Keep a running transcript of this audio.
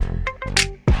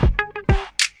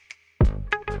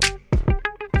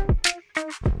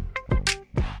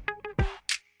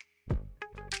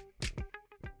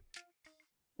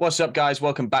What's up, guys?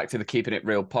 Welcome back to the Keeping It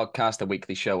Real podcast, a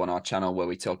weekly show on our channel where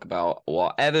we talk about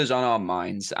whatever's on our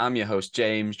minds. I'm your host,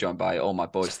 James, joined by all my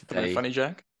boys today. Funny,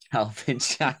 Jack. Calvin,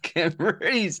 Jack, and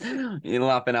Reese. You're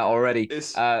laughing at already.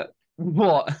 It's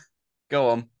What? Go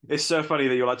on. it's so funny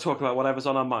that you're like talking about whatever's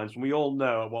on our minds when we all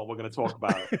know what we're going to talk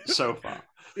about so far.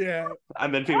 Yeah.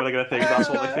 And then people are going to think that's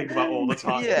what they think about all the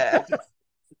time. Yeah.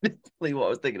 Literally what I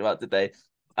was thinking about today.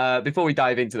 Before we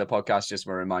dive into the podcast, just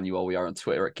want to remind you all we are on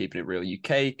Twitter at Keeping It Real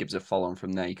UK. Give us a follow, and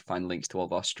from there you can find links to all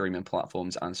of our streaming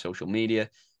platforms and social media.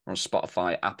 We're on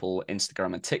Spotify, Apple,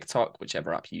 Instagram, and TikTok,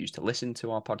 whichever app you use to listen to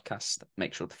our podcast.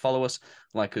 Make sure to follow us,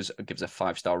 like us, and give us a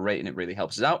 5-star rating. It really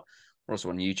helps us out. We're also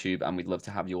on YouTube, and we'd love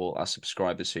to have you all as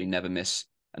subscribers so you never miss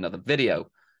another video.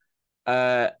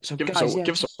 So Give guys,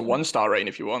 us a 1-star rating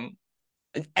if you want.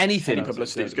 anything. Any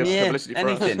publicity is good. Yeah, Publicity for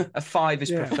us. anything. A 5 is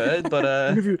preferred,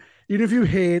 but Even if you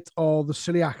hate all the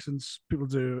silly accents people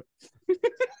do,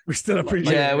 we still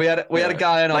appreciate yeah, it. we had a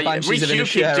guy on our Like, Banshees of you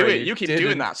keep Inisherin doing who you keep did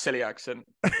doing it. that silly accent.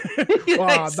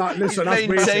 Wow, listen, that's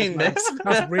maintained racist. Man. this.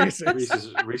 That's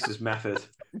racist. Reese's method.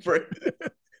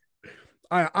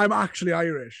 I'm actually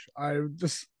Irish. I've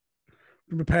just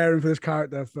been preparing for this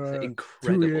character for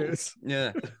Incredible. 2 years.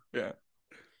 Yeah. Yeah.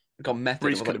 Got method.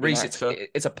 Reese could have been Reese, an actor.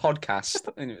 it's a podcast.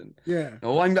 Yeah.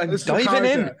 Oh, I'm This is a diving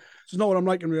in. character. This is not what I'm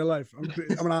like in real life. I'm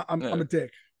a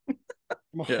dick.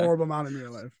 I'm a horrible man in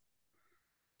real life.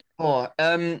 Oh,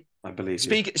 I believe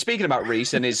you. speaking about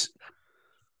Reese and his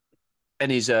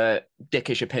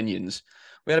dickish opinions,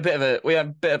 we had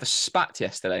a bit of a spat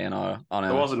yesterday in our on It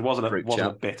our wasn't a group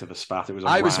chat. bit of a spat. It was. A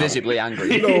I was row. visibly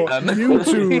angry. No, you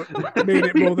two made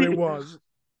it more than it was.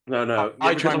 No. I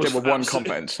Yeah, because chimed in with one was-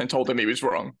 comment and told him he was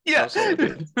wrong. Yeah. That's all I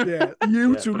did. Yeah,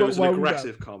 you Yeah, two but it got was an wound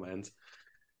aggressive up. comment.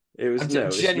 It was I'm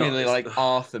it's genuinely not- like it's-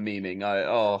 Arthur memeing.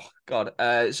 Oh God.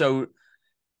 So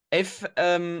if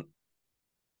a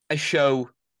show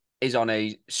is on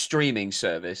a streaming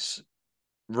service,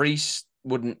 Reese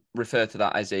wouldn't refer to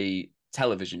that as a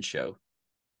television show.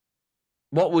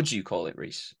 What would you call it,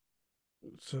 Reese?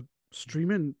 It's a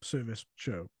streaming service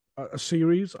show, a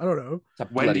series. I don't know. It's a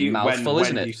When bloody do you mouthful, when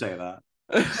isn't do it? you say that?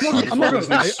 I'm not It's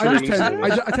gonna lie. a streaming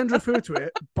I tend to refer to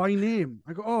it by name.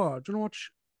 I go, oh, do you want to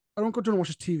watch? I don't go, do you want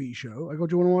to watch this TV show? I go,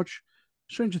 do you want to watch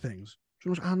Stranger Things? Do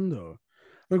you want to watch Andor?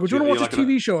 I go, do you want to watch this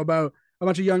TV show about a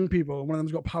bunch of young people and one of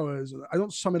them's got powers? I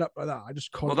don't sum it up like that. I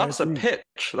just call Well, it. that's a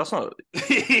pitch. That's not.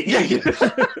 Yeah.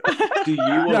 Do you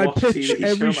want I to watch a pitch TV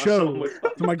every about someone show with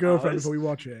to my girlfriend powers? before we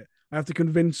watch it. I have to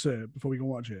convince her before we can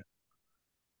watch it.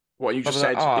 What you just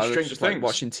I was said? like, It's it's Stranger just like Things.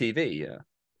 watching TV. Yeah.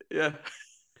 Yeah.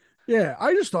 Yeah,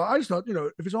 I just thought,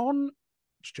 if it's on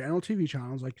general TV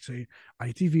channels, like say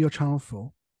ITV or Channel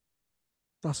 4,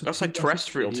 That's like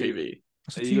terrestrial TV.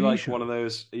 That's a Are TV you like show. one of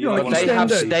those? Are You you know, like like one of they have-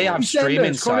 those they people- have EastEnders,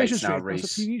 streaming Coronation sites now, Street,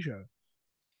 that's a Reese. TV show.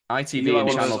 ITV You like and one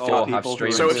of Channel those 4 old have people who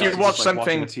streaming So if you just watch sites. like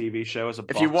watching something- a TV show as a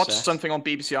If you box watch set. something on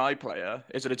BBC iPlayer,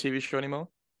 is it a TV show anymore?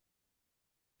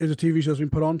 Is a TV show that's been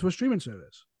put onto a streaming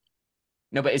service?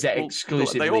 No, but is it Well,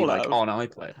 exclusively they all like have. on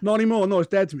iPlayer? Not anymore. No, it's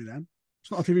dead to me then.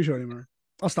 It's not a TV show anymore.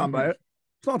 I'll stand by it.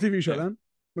 It's not a TV show Yeah. then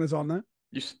when it's on there.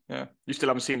 You still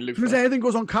haven't seen If Luther. there's anything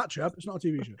goes on catch up, it's not a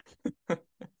TV show.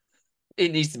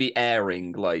 It needs to be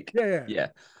airing like Yeah. yeah.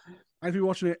 I'd be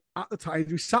watching it at the time.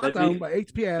 We sat There down need- by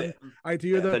 8 p.m. I'd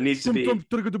hear yeah, the. there needs to be- There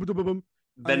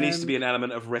There needs to be an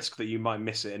element of risk that you might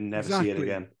miss it and never see it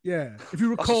again. Yeah. If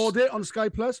you That's a- record it on Sky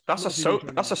Plus, That's a not TV soap. show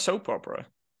That's a anymore. soap opera.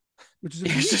 Which is a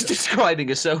He's TV just show.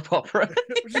 describing a soap opera.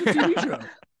 Which is a TV show.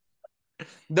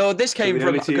 No, this came the from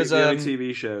only, because the only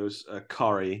TV shows are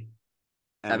Corrie,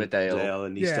 Emmerdale.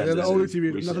 and Yeah, EastEnders they're the only and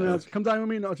TV. Reese Nothing Oak. else. Come down with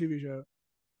me. Not a TV show.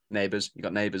 Neighbours. You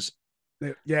got Neighbours.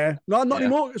 Yeah. Not Yeah.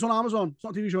 anymore. It's on Amazon. It's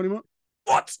not a TV show anymore.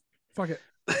 What? Fuck it.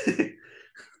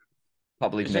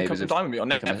 Can't believe It's like Neighbours. Come Dine With Me on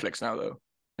become a- Netflix now, though.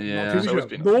 Not a Yeah. TV So show. it's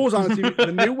been- Those aren't a TV.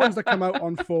 The new ones that come out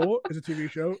on 4 is a TV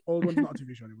show. Old ones not a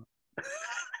TV show anymore.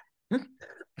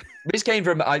 This came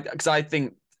from because I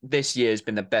think this year has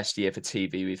been the best year for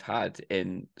TV we've had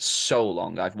in so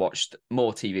long. I've watched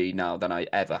more TV now than I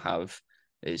ever have.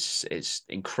 It's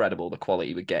incredible the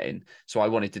quality we're getting. So I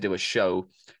wanted to do a show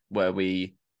where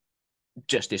we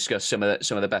just discuss some of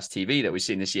the best TV that we've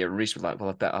seen this year. And Reese was like, "Well,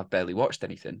 I bet I've barely watched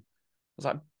anything." I was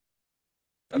like,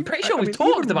 "I'm pretty sure I we've mean,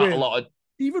 talked even about a with- lot of."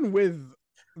 Even with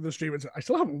the streaming, I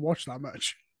still haven't watched that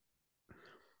much.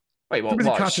 Wait, I'm what? busy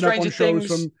What? catching up on Stranger shows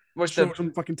Things? from Where's shows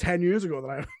from fucking 10 years ago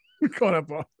that I caught up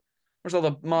on. where's all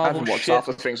the I Marvel haven't watched shit? half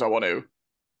the things I want to.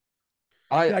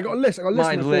 Yeah, I got a list. My on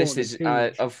my list phone, is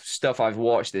huge. of stuff I've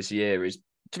watched this year is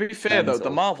To be fair, though, the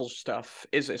Mental. Marvel stuff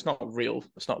it's not real.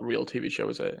 It's not real TV show,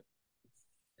 is it?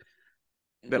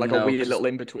 They're like No, a weird 'cause little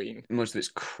in between. most of it's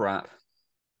crap.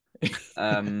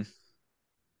 Um,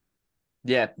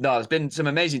 Yeah, no, there's been some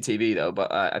amazing TV though,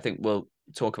 but I think we'll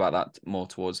talk about that more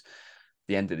towards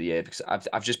the end of the year because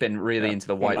I've just been really into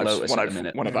the White Lotus at the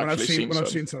minute. When I've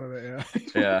seen some of it, yeah.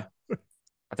 Yeah,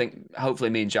 I think hopefully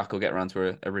me and Jack will get around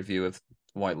to a review of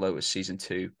White Lotus season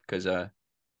 2 because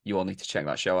you all need to check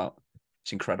that show out.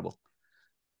 It's incredible.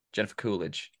 Jennifer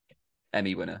Coolidge,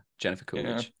 Emmy winner, Jennifer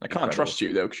Coolidge. Yeah. I can't trust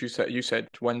you though because you said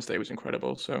Wednesday was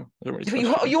incredible, so I don't really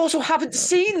trust you also haven't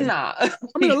seen that. I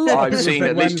mean, a lot of I've people seen think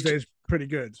at least Wednesday's pretty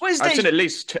good. I've seen at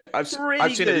least I've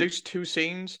really seen good. at least 2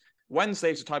 scenes.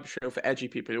 Wednesday's the type of show for edgy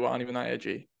people who aren't even that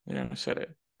edgy. You know, I said it.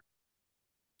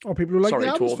 Or people who like Sorry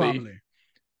the to Addams all the- Family.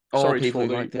 Sorry people to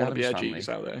who all like the the wannabe Addams edgies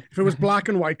out there. If it was black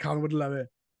and white, Colin would love it.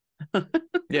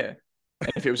 Yeah,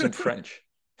 and if it was in French.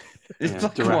 It's Yeah,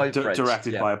 black and white French,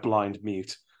 directed yeah. by a blind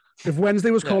mute. If Wednesday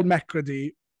was called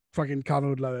Mecredy, fucking Calvin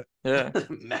would love it. Yeah.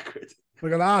 Mecrit.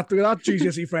 Look at that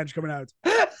GCSE French coming out.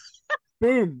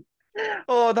 Boom.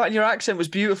 Oh, that in your accent was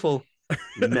beautiful.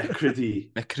 Mecridy.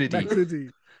 Macready. Mecredy.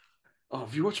 Oh,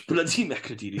 have you watched bloody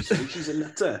Mecridy recently? She's a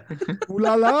nutter. Ooh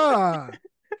la la.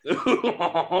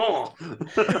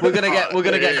 We're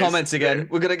gonna get comments again.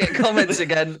 We're gonna get comments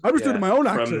again. I was Yeah, doing my own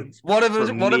from- accent. One of us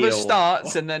From one of us Neil.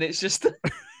 starts and then it's just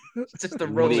a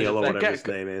rolling Neil or effect. whatever his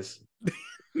name is.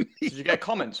 Did you get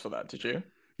comments for that? Did you?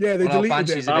 Yeah, they Well, deleted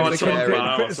Banshees it. are I gonna want They to talk talk couldn't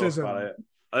about take about the it. I want to talk criticism. about it.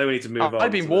 I think we need to move on.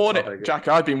 I've been to the warning topic. Jack.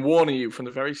 I've been warning you from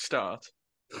the very start.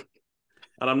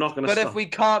 And I'm not going to But stop. if we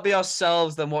can't be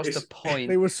ourselves, then what's It's- the point?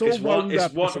 They were so It's one- wound it's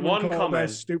up. one- that someone one called their comment.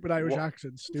 stupid Irish What-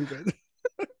 accent stupid.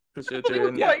 Because you're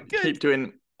doing, quite good. keep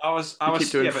doing, I was, keep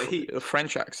doing yeah, but he, the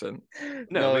French accent.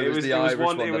 no, it was the Irish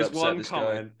one It that was upset one this guy.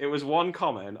 comment. It was one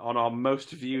comment on our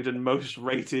most viewed and most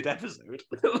rated episode,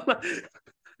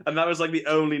 and that was like the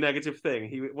only negative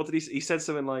thing. What did he? He said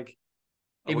something like,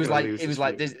 It "Oh, was we're gonna like lose it was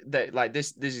like week."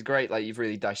 this is great. Like you've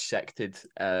really dissected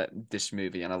this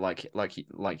movie, and I like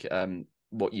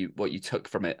what you took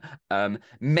from it.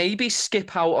 Maybe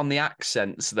skip out on the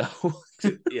accents though.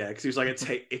 Yeah, because he was like,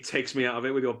 it takes me out of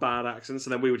it with your bad accents,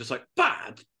 and then we were just like,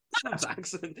 bad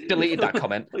accent. Deleted that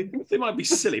comment. Like, they might be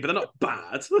silly, but they're not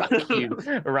bad. Fuck you,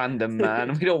 random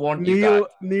man. We don't want you back.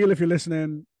 Neil, if you're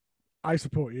listening, I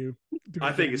support you. Do I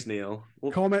it think again. it's Neil.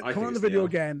 Well, Comment I think on the it's video Neil.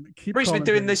 again. Keep Bruce has been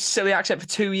doing commenting. this silly accent for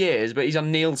 2 years, but he's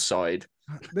on Neil's side.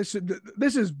 This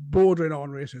is bordering on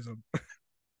racism.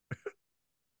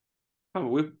 Oh,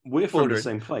 we're from Order. the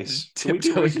same place. Can we be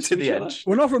Tiptoeing racist to the each other? edge.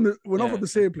 We're not from Yeah. the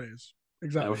same place.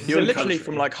 Exactly. No, You're Same literally country.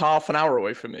 from like half an hour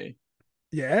away from me.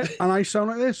 Yeah, and I sound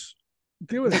like this.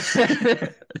 Deal with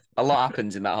it. A lot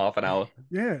happens in that half an hour.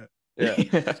 Yeah.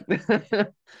 Yeah.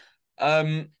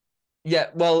 Yeah.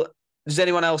 Well, does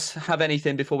anyone else have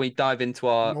anything before we dive into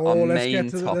our let's main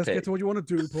get to topic? let's get to what you want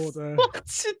to do, Porter. What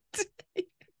today?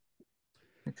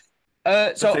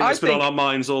 The So thing I that's been on think our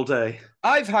minds all day.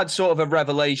 I've had sort of a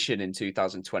revelation in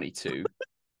 2022.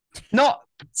 Not.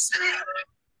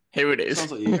 Here it is.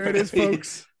 Sounds like you. There it is,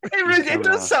 folks. It coming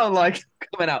does out. sound like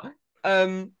coming out.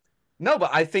 No, but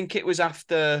I think it was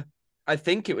after. I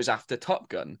think it was after Top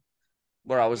Gun,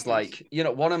 where I was like,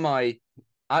 one of my.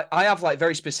 I have like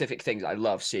very specific things I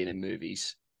love seeing in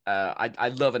movies. I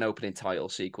love an opening title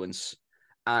sequence,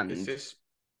 and Is this?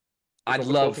 I what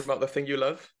we're love. talking about the thing you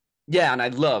love. Yeah, and I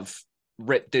love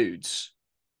ripped dudes.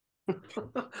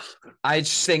 I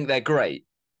just think they're great.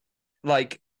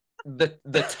 Like the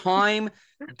time,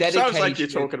 dedication. Sounds like you're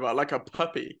talking about like a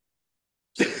puppy.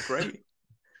 So they're great.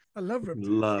 I love him.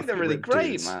 Love They're really ripped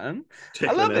great, dudes. man.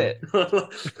 Tickling love him.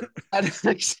 And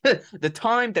the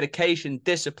time, dedication,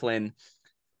 discipline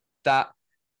that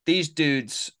these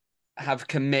dudes have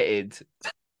committed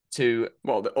to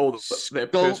Well, their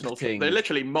personal. Sculpting. They're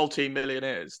literally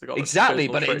multi-millionaires. They got this exactly,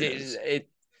 personal but it trainers. is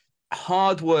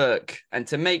hard work, and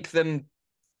to make them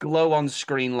glow on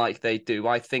screen like they do,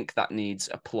 I think that needs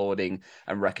applauding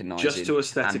and recognizing. Just to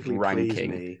aesthetically and please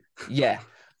ranking. me. Yeah.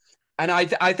 And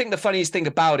I think the funniest thing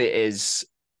about it is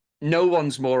no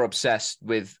one's more obsessed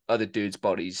with other dudes'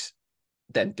 bodies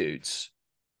than dudes.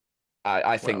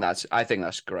 I think that's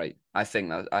great. I think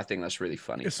that's really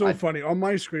funny. It's so funny. On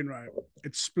my screen, right,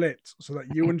 it's split so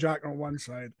that you and Jack are on one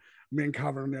side, me and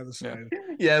Calvin on the other side.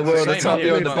 Yeah, we're on the Same top, here,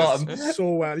 you're on the but- bottom.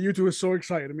 So well. You two are so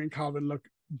excited. Me and Calvin look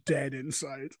dead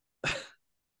inside.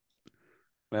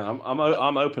 Yeah,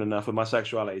 I'm open enough with my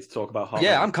sexuality to talk about hot.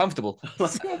 Yeah, men. I'm comfortable.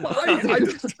 I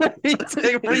just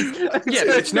Yeah,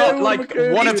 but it's not no like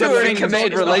one one of Two the are in things.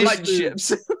 committed It's not like-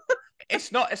 relationships.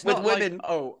 It's not with like, women.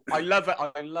 oh, I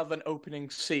love an opening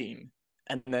scene,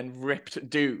 and then ripped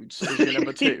dudes is your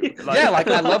number two. Yeah, like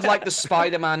I love like the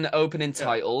Spider-Man opening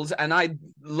titles, and I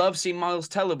love seeing Miles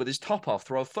Teller with his top off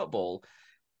throw a football.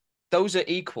 Those are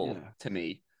equal Yeah. to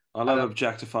me. I love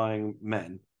objectifying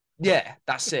men. Yeah,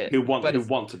 that's it. Who want But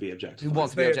to be objectified. who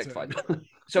want to be Theatre. objectified.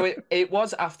 So it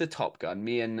was after Top Gun.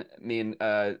 Me and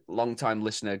long-time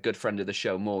listener, good friend of the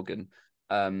show, Morgan.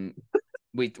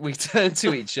 We turned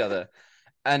to each other,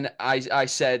 and I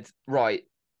said, right,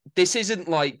 this isn't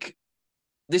like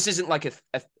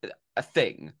a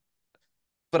thing,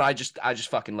 but I just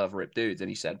fucking love ripped dudes. And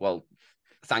he said, well,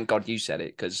 thank God you said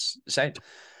it, because same.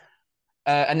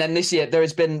 And then this year there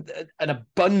has been an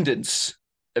abundance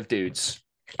of dudes,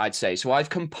 I'd say. So I've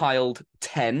compiled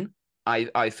 10.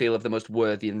 I feel of the most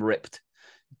worthy and ripped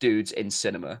dudes in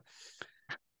cinema,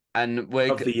 and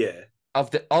we're of the year.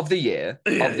 Of the year.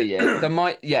 There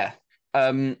might,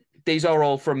 these are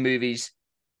all from movies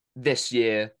this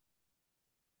year,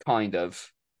 kind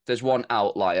of. There's one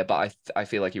outlier, but I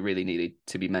feel like he really needed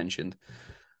to be mentioned.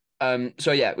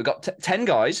 So yeah, we've got 10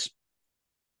 guys,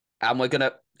 and we're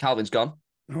gonna. Calvin's gone.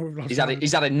 Oh, He's had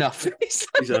enough. He's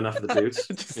had enough of the dudes.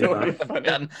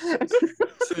 Done.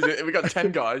 So we got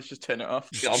 10 guys. Just turn it off.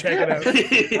 Check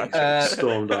it out.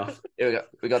 Stormed off. Here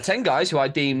we got 10 guys who I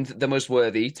deemed the most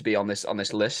worthy to be on this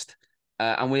list,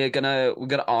 and we're gonna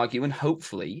argue and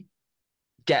hopefully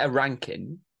get a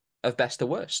ranking of best to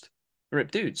worst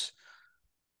ripped dudes.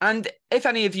 And if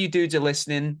any of you dudes are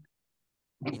listening,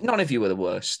 none of you are the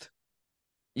worst.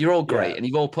 You're all great, and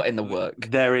you've all put in the work.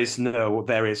 There is no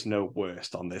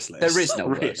worst on this list. There is no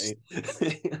really. worst.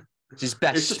 It's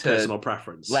best. It's just personal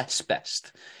preference. Less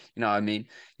best. You know what I mean?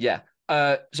 Yeah.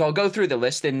 So I'll go through the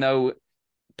list in no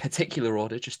particular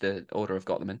order, just the order I've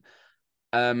got them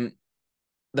in.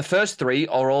 The first 3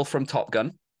 are all from Top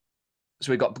Gun.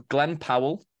 So we've got Glenn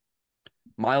Powell,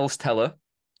 Miles Teller,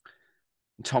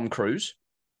 and Tom Cruise.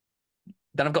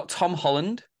 Then I've got Tom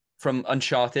Holland from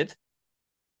Uncharted.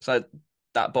 So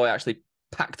that boy actually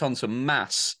packed on some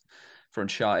mass for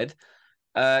Uncharted.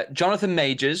 Jonathan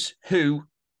Majors, who,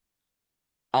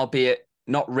 albeit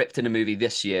not ripped in a movie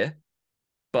this year,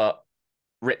 but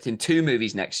ripped in 2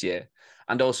 movies next year,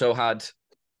 and also had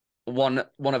one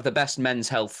of the best men's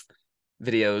health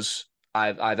videos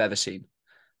I've ever seen,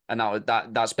 and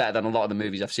that's better than a lot of the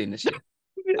movies I've seen this year.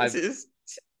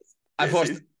 I've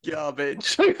watched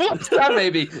garbage. I've watched that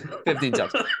maybe 15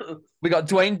 times. We got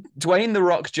Dwayne The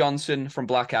Rock Johnson from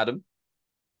Black Adam.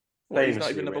 Well, he's not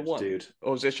Famously even number ripped, 1, dude.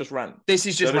 or is this just rant? This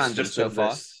is just No, this random is just so of far.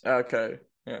 this. Okay.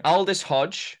 Yeah. Aldous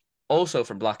Hodge, also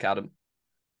from Black Adam.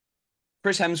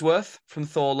 Chris Hemsworth from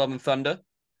Thor: Love and Thunder.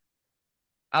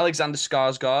 Alexander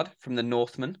Skarsgård from The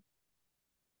Northman.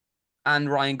 And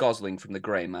Ryan Gosling from The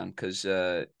Grey Man, because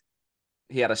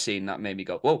he had a scene that made me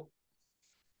go, whoa.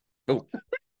 Oh.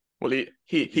 Well,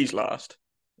 he's last.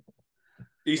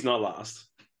 He's not last.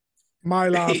 My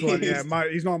last one, yeah.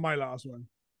 He's not my last one.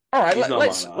 All right, He's not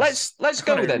let's my last. let's I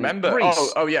go can't then. remember.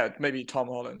 Reese, Oh yeah, maybe Tom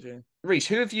Holland. Yeah. Reese,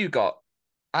 who have you got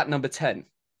at number 10?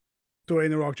 Dwayne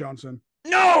The Rock Johnson.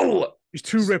 No! He's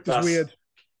too ripped. It's That's- weird.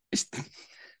 It's... It's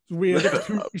weird.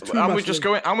 He's too Aren't we just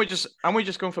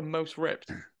muscly. going for most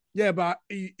ripped? Yeah, but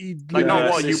he Like, Yeah, not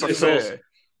it's- what you it's- it's prefer. also-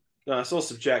 No, it's all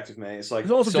subjective, mate. It's like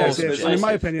It's all It's all subjective. subjective. And in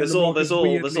my opinion, there's The all Rock is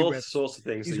weirdly ripped. sorts of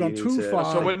things. He's that gone you too need to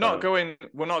far. So we're not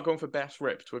think going for best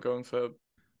ripped. We're going for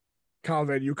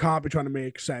Calvin, you can't be trying to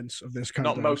make sense of this kind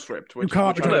not of most ripped. You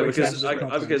can't be about. trying No, to make because sense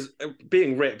of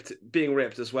this being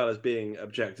ripped as well as being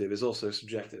objective is also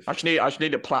subjective. I just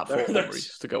need a platform There's-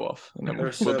 Reese, to go off, and then there are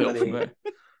we'll so build from many-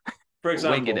 there. For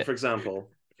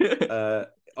example,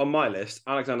 on my list,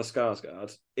 Alexander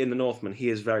Skarsgård in The Northman, he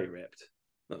is very ripped.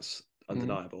 That's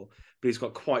undeniable. But he's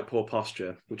got quite poor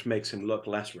posture, which makes him look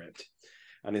less ripped,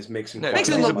 and makes him No, quite Makes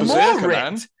him he's look a more berserker, ripped.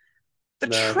 man. The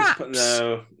no, traps.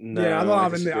 No, Yeah, I'm not I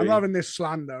having disagree. I'm not having this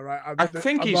slander, right? I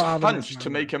think I'm he's not having this punched to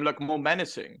slander. make him look more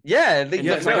menacing. Yeah, he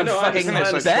Yeah, looks like a no, fucking I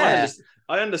understand, bear.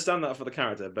 I understand that for the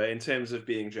character, but in terms of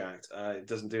being jacked, it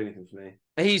doesn't do anything for me.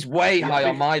 He's way high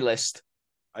on my list.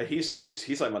 He's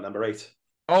like my number 8.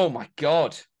 Oh my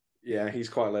god. Yeah, he's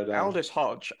quite low down. Aldous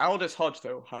Hodge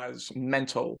though has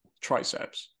mental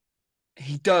triceps.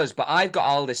 He does, but I've got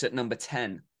Aldous at number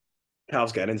 10.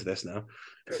 Cal's getting into this now.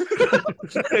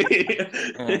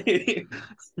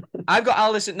 I've got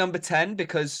Aldous at number 10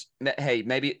 because, hey,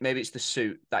 maybe it's the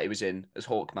suit that he was in as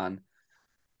Hawkman.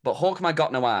 But Hawkman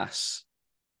got no ass.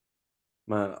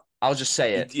 Man, I'll just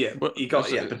say it. yeah, but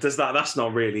that's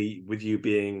not really with you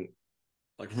being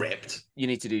like ripped. You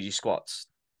need to do your squats,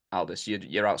 Aldous.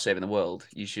 You're out saving the world.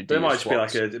 You should do But it your might just be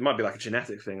squats. it might be like a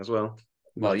genetic thing as well.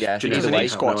 Well, yeah, He Either doesn't way, need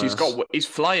squats. have no He's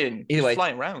flying. Either way, He's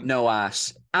flying around. No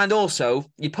ass. And also,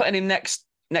 you're putting him next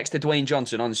to Dwayne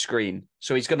Johnson on screen,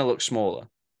 so he's going to look smaller.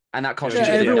 And that costs Yeah,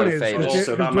 you everyone no is. favors.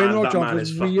 Also, that Dwayne man- Rock that man Johnson is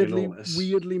is fucking weirdly enormous.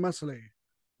 weirdly muscly.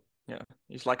 Yeah,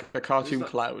 he's like a cartoon He's not-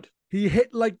 cloud. He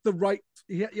hit like the right.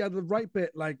 He had the right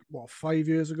bit like 5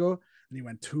 years ago, and he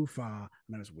went too far,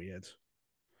 and it was weird.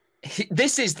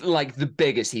 This is like the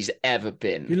biggest he's ever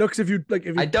been. He looks if you.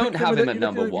 I don't have him at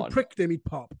number one. If you pricked him, he'd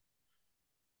pop.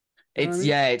 It's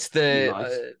it's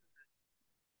the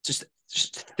just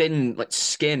thin like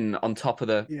skin on top of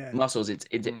the muscles.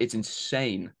 It's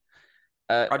insane.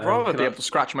 I'd rather be able to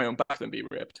scratch my own back than be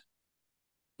ripped.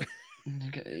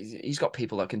 He's got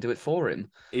people that can do it for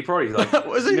him. He probably like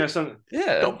was he? Some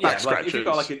back like, if you've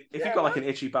got like an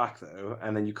itchy back though,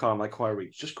 and then you can't like quite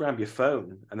reach, just grab your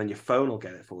phone, and then your phone will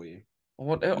get it for you.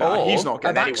 He's not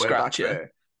getting back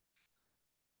scratcher.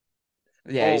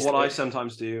 Yeah. Or what I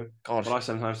sometimes do,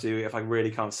 if I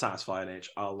really can't satisfy an itch,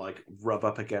 I'll like rub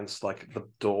up against like the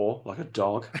door like a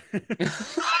dog.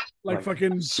 like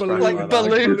fucking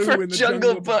Baloo from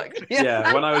Jungle Book.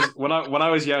 Yeah, when I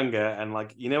was younger, and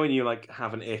like when you like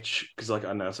have an itch because like I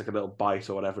don't know it's like a little bite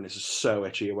or whatever, and it's just so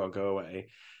itchy it won't go away.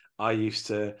 I used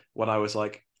to when I was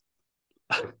like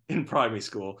in primary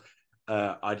school,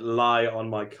 I'd lie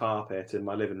on my carpet in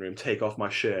my living room, take off my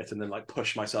shirt, and then like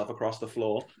push myself across the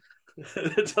floor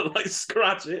to like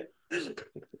scratch it.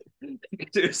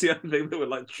 It's the only thing that would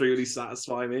like truly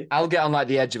satisfy me. I'll get on like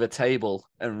the edge of a table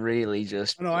and really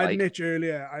just. No, I had an itch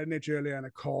earlier. and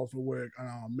a call for work,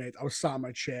 and mate, I was sat in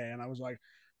my chair and I was like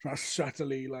trying to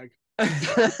subtly like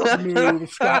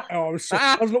move. I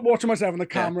was watching myself on the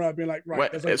camera, being like,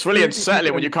 right. Like it's really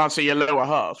unsettling when you can't see your lower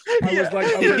half. I was like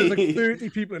 30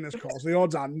 people in this call, so the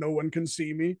odds are no one can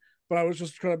see me. But I was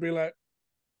just trying to be like.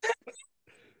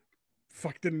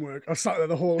 Fuck, didn't work. I sat there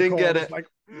the whole didn't call. Get it. Like,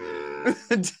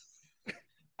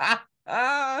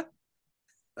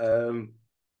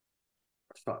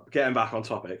 getting back on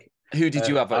topic. Who did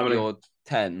you have at your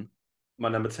 10? My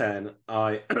number 10.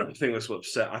 I think this will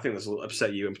upset. I think this will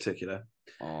upset you in particular.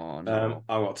 Oh no!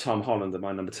 I got Tom Holland at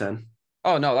my number 10.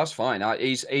 Oh no, that's fine.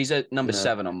 He's at number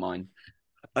 7 on mine.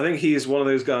 I think he's one of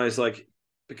those guys like.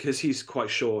 Because he's quite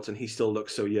short and he still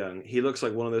looks so young, he looks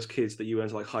like one of those kids that you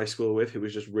went to like high school with who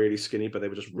was just really skinny, but they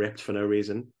were just ripped for no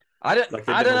reason. I don't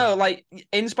know. Like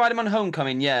in Spider-Man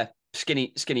Homecoming,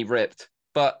 skinny, ripped.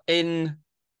 But in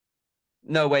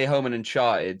No Way Home and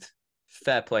Uncharted,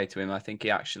 fair play to him. I think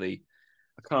he actually.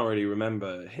 I can't really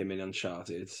remember him in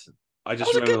Uncharted. I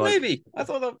just that was remember a good movie. I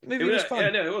thought that movie was fun. Yeah,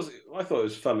 no, it was. I thought it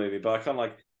was a fun movie, but I kind of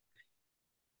like.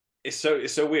 It's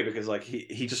so weird because like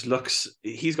he just looks.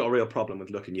 He's got a real problem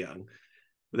with looking young.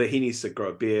 That he needs to grow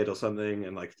a beard or something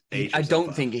and like age. I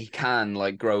don't think he can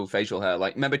like grow facial hair.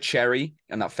 Like remember Cherry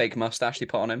and that fake mustache they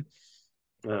put on him.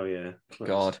 Oh yeah,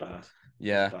 God, bad.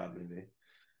 Yeah, bad movie.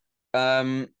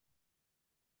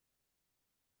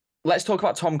 Let's talk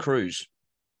about Tom Cruise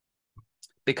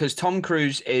because Tom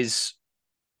Cruise is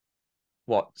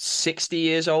what 60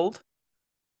 years old.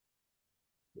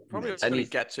 Probably he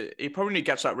gets it. He probably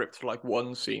gets that ripped for like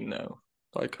one scene though.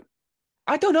 Like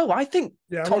I don't know. I think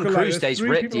Tom Cruise stays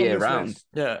ripped year round.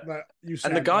 Yeah,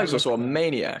 and the guy's also a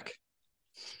maniac.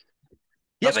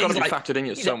 That's got to be factored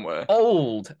in somewhere.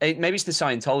 Old. Maybe it's the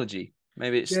Scientology.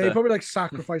 Maybe it's he probably like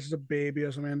sacrifices a baby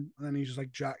or something, and then he's just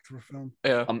like jacked for a film.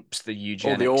 Yeah, it's the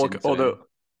eugenics. Although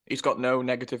he's got no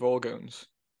negative organs.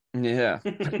 Yeah.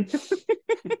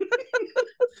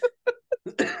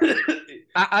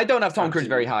 I don't have Tom Cruise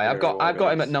very high. I've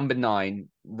got him at number 9,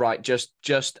 right? Just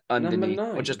underneath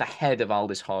or just ahead of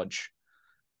Aldous Hodge.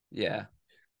 Yeah,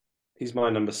 he's my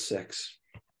number 6.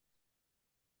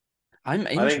 I'm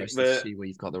interested to see where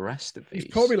you've got the rest of these.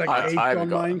 He's probably like 8 on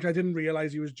mine because I didn't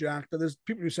realize he was jacked. But there's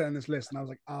people who said on this list, and I was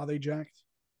like, are they jacked?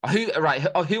 Who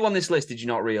on this list did you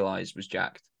not realize was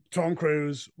jacked? Tom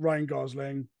Cruise, Ryan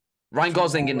Gosling. Ryan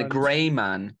Gosling in The Grey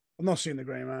Man. I've not seen The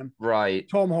Grey Man. Right.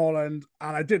 Tom Holland,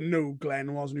 and I didn't know who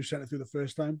Glenn was when you sent it through the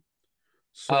first time.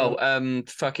 So,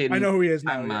 fucking. I know who he is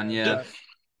now. Man, yeah.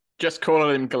 Just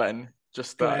calling him Glenn.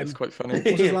 Just that is quite funny. What's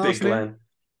his last name?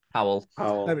 Howell.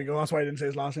 There we go. That's why I didn't say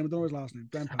his last name. I don't know his last name.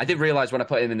 I did realize when I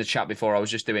put him in the chat before, I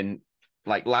was just doing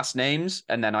like last names,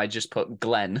 and then I just put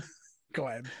Glenn.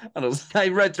 Glenn. And I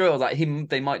read through. I was like,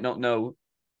 they might not know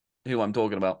who I'm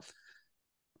talking about.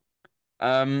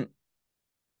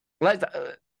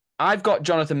 I've got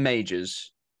Jonathan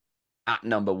Majors at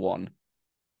number 1.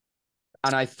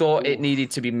 And I thought it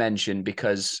needed to be mentioned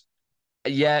because,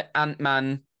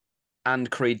 Ant-Man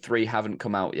and Creed 3 haven't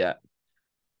come out yet.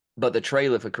 But the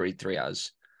trailer for Creed 3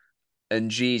 has. And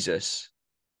Jesus.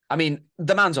 I mean,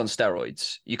 the man's on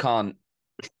steroids. You can't...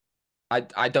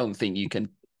 I don't think you can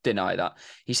deny that.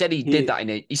 He said he did that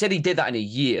in a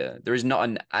year. There is not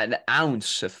an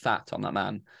ounce of fat on that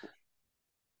man.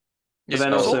 But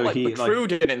then also like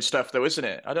protruding and stuff, though, isn't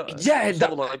it? I don't. Yeah,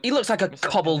 he looks like a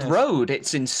cobbled road.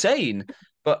 It's insane.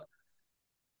 But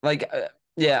Like,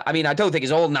 yeah, I mean, I don't think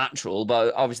it's all natural,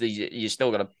 but obviously you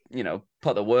still got to,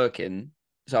 put the work in.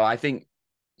 So I think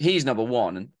he's number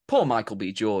one. And poor Michael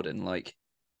B. Jordan, like,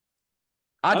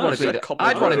 I'd want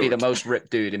to be the most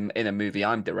ripped dude in a movie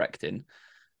I'm directing.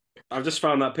 I've just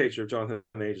found that picture of Jonathan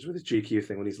Majors with his GQ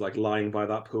thing when he's like lying by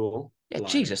that pool. Yeah, lying.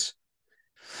 Jesus.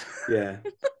 Yeah,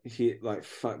 he like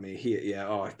fuck me.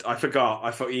 I forgot.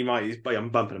 I thought he might. I'm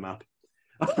bumping him up.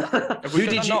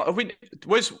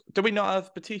 Do we not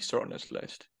have Batista on this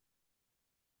list?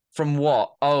 From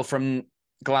what? Oh, from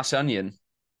Glass Onion.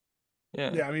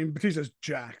 Yeah. I mean, Batista's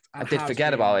jacked. I did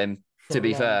forget about him, to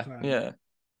be fair. Time. Yeah.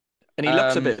 And he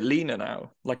looks a bit leaner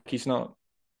now. Like he's not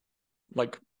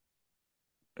like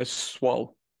a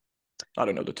swole. I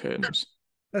don't know the terms.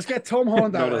 Let's get Tom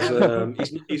Holland out.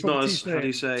 He's not as, how do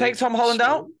you say? Take Tom Holland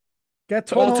out? Get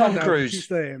Tom Holland Tom Cruise.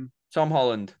 Tom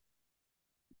Holland.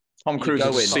 Tom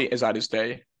Cruise's seat is at his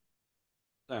day.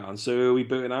 Hang on, so are we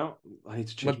booting out? I need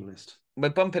to check the list. We're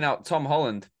bumping out Tom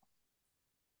Holland.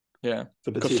 Yeah.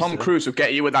 Because Tom Cruise will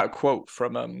get you with that quote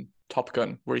from Top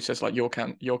Gun where he says, like, your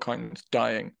kind's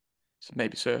dying. So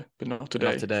maybe, sir, but not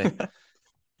today. Not today.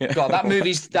 Yeah. God, that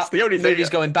movie's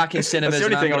going back in cinemas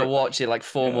and I'm going to watch it like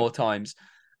 4 more times.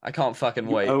 I can't fucking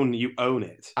wait. You own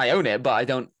it. I own it, but I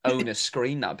don't own a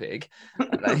screen that big.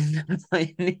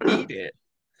 I need it.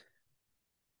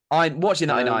 Watching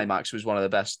that in IMAX was one of the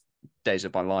best days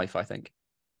of my life, I think.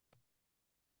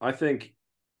 I think.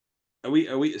 Are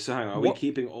we? So hang on. Are we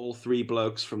keeping all 3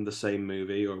 blokes from the same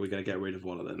movie, or are we going to get rid of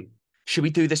one of them? Should we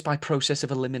do this by process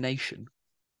of elimination?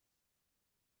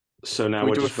 So now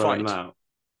we're just voting out.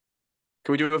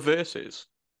 Can we do a versus?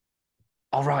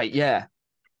 All right, yeah.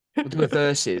 We'll do a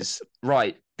versus.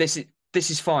 Right. This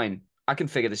is fine. I can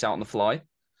figure this out on the fly.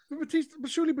 But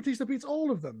surely Batista beats all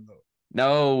of them, though.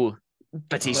 No.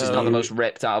 Batista's not the most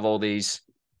ripped out of all these.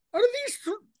 Out of these?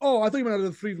 Oh, I thought you meant out of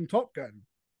the 3 from Top Gun.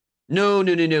 No.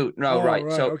 Oh,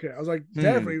 right. So okay. I was like,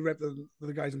 definitely ripped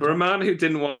the guys. For a man who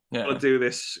didn't want to do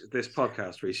this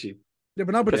podcast, Reece. Yeah,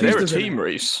 but now they're a team,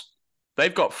 Reece.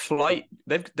 They've got flight.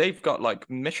 They've got like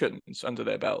missions under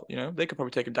their belt. They could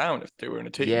probably take them down if they were in a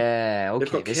team. Yeah.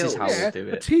 Okay. This is how we'll do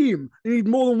it. A team. You need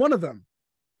more than one of them.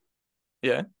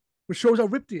 Yeah. Which shows how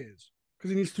ripped he is because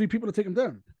he needs 3 people to take him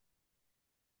down.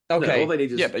 Okay. No, all they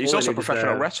need is, but he's also a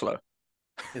professional wrestler.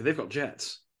 Yeah, they've got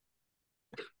jets.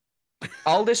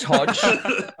 Aldous Hodge.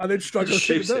 And they struggle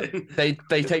to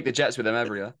They take the jets with them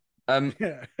everywhere.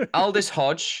 Aldous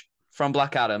Hodge from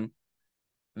Black Adam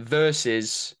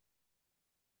versus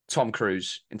Tom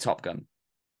Cruise in Top Gun.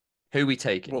 Who are we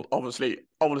taking? Well,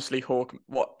 obviously Hawk.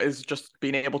 What is just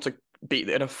being able to beat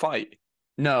in a fight?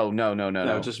 No.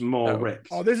 Just more ripped.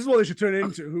 Oh, this is what they should turn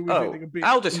into. Who we think they can beat?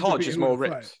 Aldous Hodge is more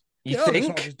ripped. You think? Aldous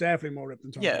Hodge is definitely more ripped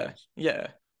than Tom Cruise. Yeah.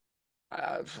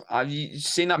 Have you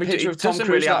seen that picture of Tom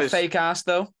Cruise? That fake ass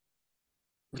though.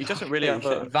 He doesn't really have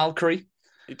a Valkyrie.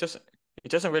 He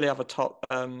doesn't really have a top.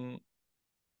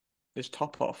 His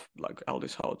top off like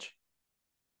Aldous Hodge.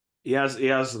 He has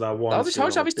that one. Aldous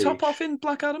Hodge have his top off in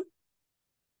Black Adam?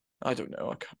 I don't know.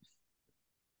 I can't.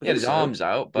 He had his arms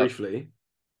out, but briefly.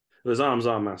 His arms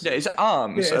are massive. Yeah, his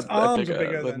arms are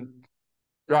bigger than.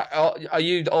 Right, are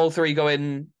you all 3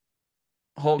 going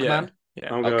Hawkman?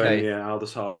 Yeah. I'm going. Yeah,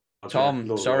 Aldous Hodge.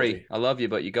 Tom, sorry, I love you,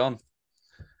 but you're gone.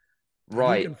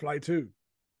 Right. He can fly too.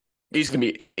 He's gonna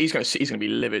be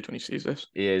livid when he sees this.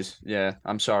 He is. Yeah,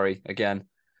 I'm sorry again.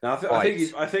 No,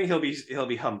 I think he'll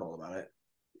be humble about it.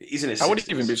 He's in his. I wouldn't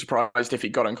even be surprised if he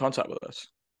got in contact with us.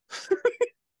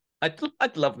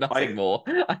 I'd love nothing more.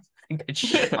 I think I'd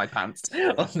shit my pants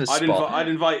on the spot. I'd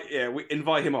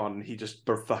invite him on. And he just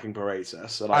fucking berates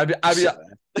us. And I'd be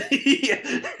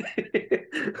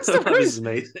this is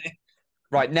amazing.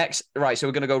 Right, next. Right, so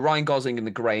we're going to go Ryan Gosling in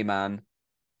The Grey Man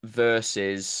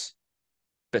versus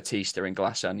Batista in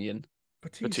Glass Onion.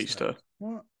 Batista.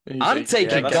 What? I'm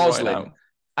taking Gosling.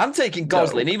 I'm taking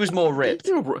Gosling. No. He was more ripped.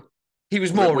 He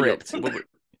was more ripped.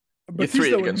 You're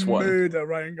 3 against 1. Murder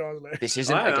Ryan Gosling. This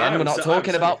isn't again. We're not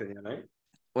talking about.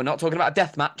 We're not talking about a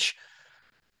death match.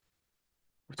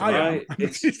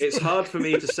 It's hard for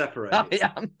me to separate. I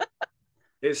am.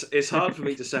 It's hard for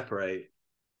me to separate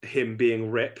him being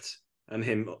ripped and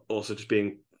him also just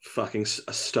being fucking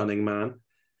a stunning man.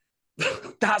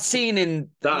 That scene in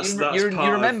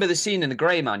you remember the scene in The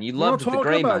Grey Man. You loved The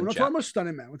Grey Man. We're not talking about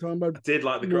stunning man. We're talking about. I did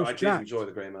like I did enjoy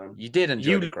The Grey Man. You did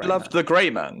enjoy The Grey Man. You loved The Grey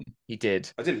Man. He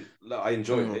did. I didn't. I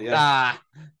enjoyed it. Yeah.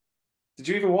 Did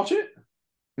you even watch it?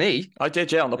 Me? I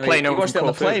did. Yeah, on the plane. You watched it on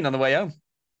the plane on the way home.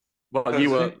 Well,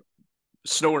 you were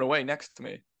snoring away next to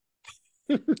me.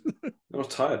 I was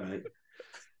tired, mate.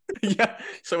 Yeah.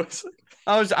 So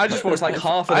I just watched like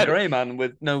half of The Grey Man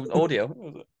with no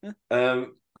audio.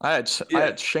 I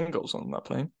had shingles on that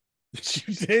plane.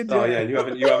 You did. Oh yeah, you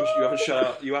haven't shut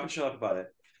up. You haven't shut up about it.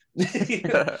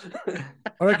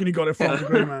 I reckon you got it from the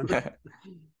Grey Man.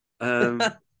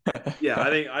 Yeah,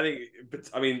 I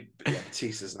mean,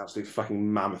 Batista's an absolute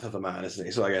fucking mammoth of a man, isn't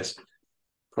he? So I guess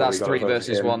that's 3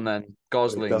 versus 1 then.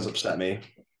 Gosling. It does upset me.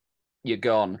 You're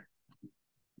gone.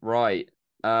 Right.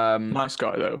 Nice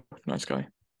guy though. Nice guy.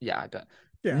 Yeah, I bet.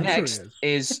 Yeah, next sure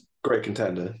is great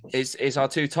contender. Is our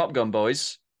 2 Top Gun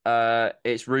boys.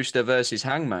 It's Rooster versus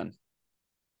Hangman.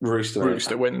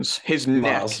 Rooster wins. His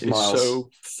neck is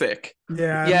so thick.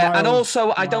 Yeah, and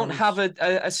also I don't have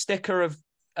a sticker of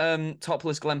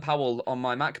topless Glenn Powell on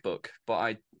my MacBook,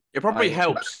 but it probably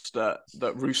helps that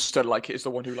Rooster is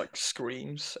the one who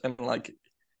screams and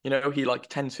he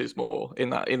tenses more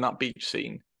in that beach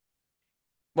scene.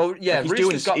 Well, yeah,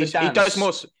 Rooster's got the dance. He does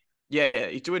more. Yeah,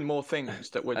 he's doing more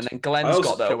things that would. And then Glenn's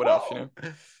got that. Show it off,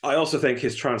 I also think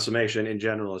his transformation in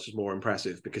general is just more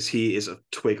impressive because he is a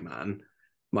twig man.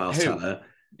 Miles Teller.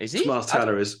 Is he? Miles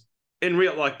Teller is in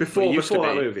real before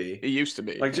that movie. He used to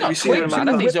be. Have you seen him? I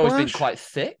don't think he's always been quite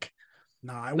thick.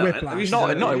 Nah, Whiplash. He's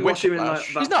not in Whiplash.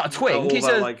 He's not a twig. He's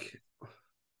a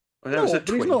I never said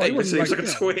twig. He seems like a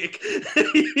twig.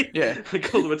 Yeah, I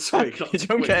call him a twig.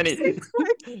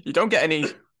 You don't get any.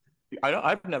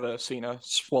 I've never seen a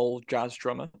swole jazz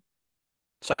drummer.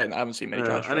 Saying that I haven't seen many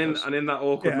jazz drummers. And in that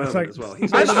awkward moment as well.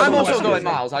 I'm also going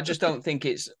Miles. I just don't think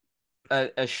it's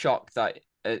a shock that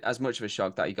as much of a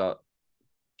shock that he got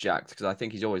jacked because I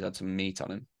think he's always had some meat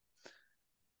on him.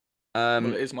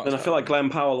 And I feel like Glenn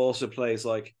Powell also plays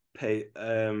I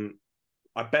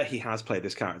bet he has played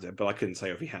this character, but I couldn't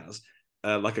say if he has.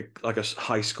 Like a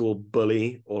high school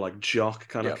bully or jock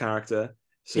kind of character.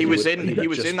 So he was in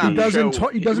that show.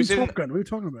 He does in Top Gun. What are you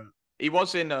talking about? He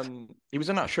was in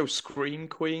that show Scream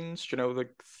Queens. Do you know the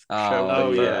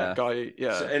show? Guy.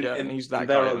 Yeah, so, and he's that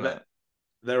guy in there.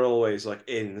 They're always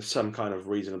in some kind of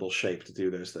reasonable shape to do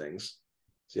those things.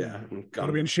 So, yeah,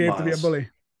 gotta be in shape to be a bully.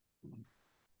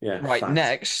 Yeah. Right. Fact.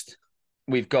 Next,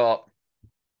 we've got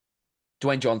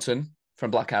Dwayne Johnson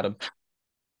from Black Adam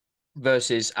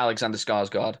versus Alexander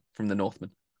Skarsgård from The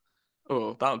Northman.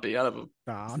 Oh, that would be hell of a...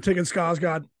 Nah, I'm taking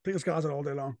Skarsgård. all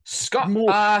day long.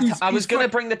 I was going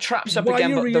to bring the traps up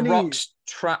again, but The Rock's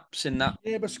traps in that.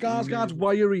 Yeah, but Skarsgård's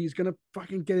wiry. He's going to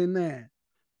fucking get in there.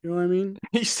 You know what I mean?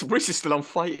 Bruce is still on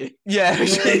fighting. Yeah. I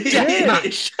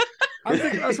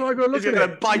think that's why I go look at it. He's going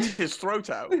to bite his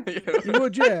throat out. He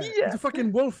would, yeah. He's a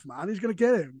fucking wolf, man. He's going to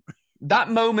get him. That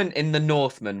moment in The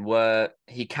Northman where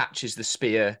he catches the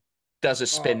spear, does a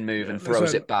spin move and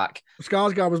throws it back.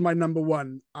 Skarsgård was my number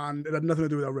one, and it had nothing to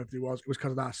do with how ripped he was. It was because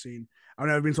of that scene. I've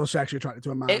never been so sexually attracted to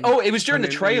a man. It was during the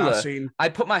trailer. I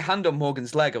put my hand on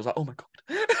Morgan's leg. I was like, oh my God.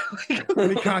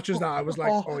 When he catches that, I was like,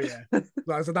 oh yeah.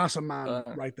 That's a man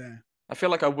right there. I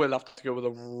feel like I will have to go with The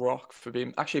Rock for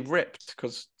being actually ripped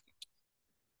because,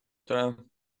 I don't know.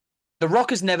 The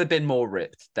Rock has never been more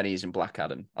ripped than he is in Black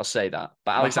Adam. I'll say that.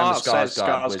 But Alexander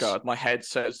Skarsgård. My head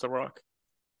says The Rock.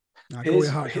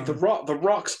 The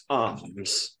Rock's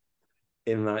arms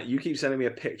in that you keep sending me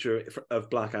a picture of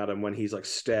Black Adam when he's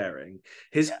staring.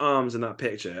 His arms in that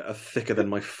picture are thicker than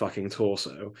my fucking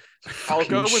torso. I'll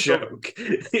go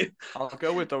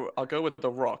with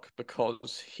The Rock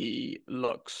because he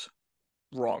looks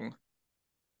wrong.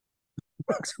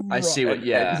 I see what.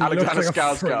 Yeah, Alexander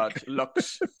Skarsgård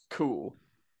looks cool.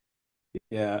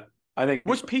 Yeah, I think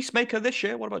was Peacemaker this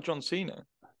year. What about John Cena?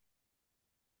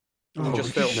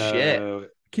 Just filmed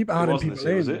shit. Keep adding people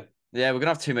in. Was it? Yeah, we're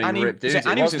gonna have too many ripped dudes.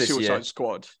 And he was in Suicide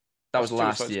Squad. That was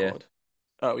last year. Squad.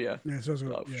 Oh yeah.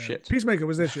 Shit. Peacemaker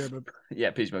was this year, but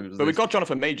Peacemaker was. But we got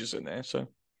Jonathan Majors in there, so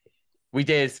we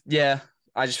did. Yeah,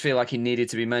 I just feel like he needed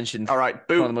to be mentioned. All right,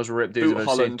 one of the most ripped dudes I've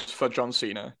Holland seen. For John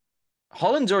Cena.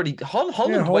 Holland's already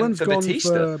Holland went for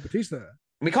Batista.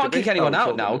 We can't kick anyone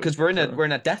out now because we're in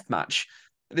a death match.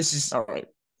 This is all right.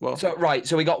 Well,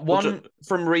 so we got one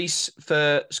from Reese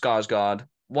for Skarsgård,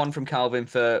 one from Calvin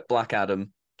for Black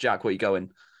Adam. Jack, where are you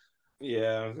going?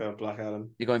 Yeah, I'm going Black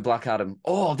Adam. You're going Black Adam.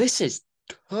 Oh, this is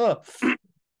tough.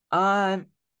 I've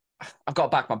got to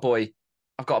back my boy.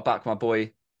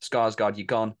 Skarsgård, you're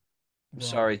gone. I'm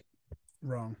sorry.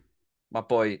 Wrong. My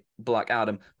boy, Black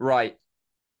Adam. Right.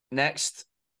 Next,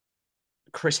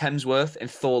 Chris Hemsworth in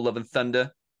Thor: Love and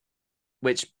Thunder,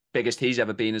 which biggest he's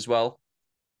ever been as well.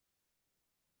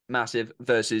 Massive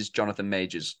versus Jonathan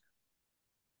Majors.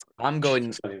 I'm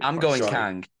going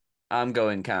Kang. I'm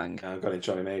going Kang. I'm going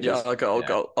Johnny Majors. Yeah, I'll go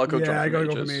Jonathan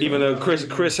Majors. Even though Chris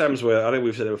Hemsworth, I think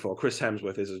we've said it before, Chris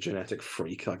Hemsworth is a genetic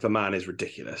freak. Like, the man is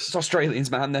ridiculous. It's Australians,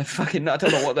 man. They're fucking, I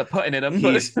don't know what they're putting in him.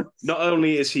 Not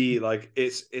only is he like,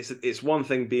 it's one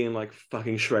thing being like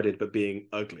fucking shredded but being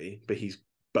ugly, but he's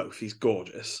both. He's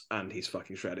gorgeous and he's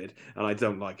fucking shredded, and I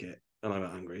don't like it, and I'm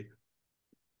angry.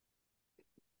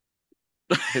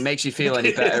 If it makes you feel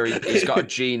any better, he's got a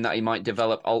gene that he might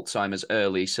develop Alzheimer's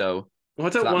early, so I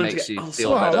don't want to get you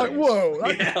feel better. Like, whoa!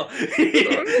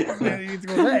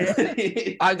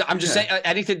 I'm just saying,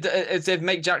 anything if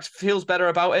make Jack feels better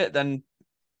about it, then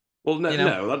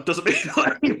no, that doesn't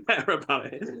make me better about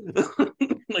it.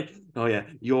 Like, oh yeah,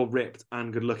 you're ripped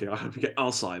and good looking. I hope you get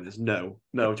Alzheimer's. No,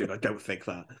 dude, I don't think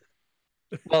that.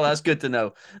 Well, that's good to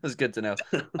know.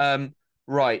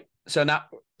 Right. So now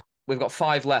we've got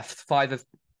 5 left. 5 have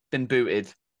been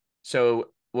booted. So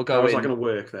we'll go. How's that going to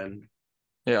work then?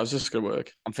 Yeah, how's this going to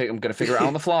work? I'm going to figure it out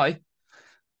on the fly.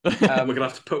 We're gonna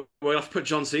have to put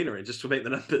John Cena in just to make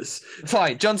the numbers.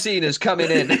 Fine, John Cena's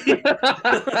coming in.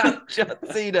 John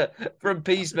Cena from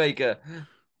Peacemaker.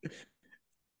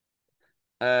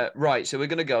 Right, so we're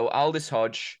gonna go Aldis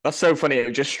Hodge. That's so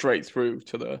funny. Just straight through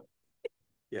to the.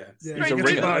 Yeah. He's a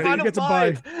ringer. You get to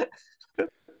buy. I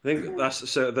think that's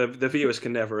so. The viewers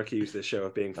can never accuse this show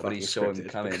of being fucking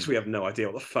scripted because we have no idea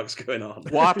what the fuck's going on.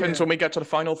 What happens when we get to the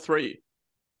final 3?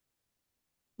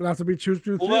 We'll have to be choose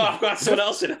between 3. Well, I've got someone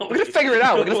else in. We're gonna figure it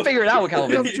out. Calvin.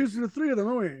 We have to choose between the 3 of them,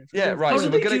 aren't we? Yeah, right. How So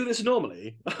do we're they gonna do this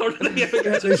normally?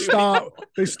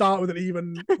 They start with an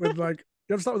even, with like,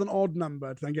 you have to start with an odd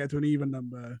number to then get to an even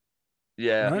number.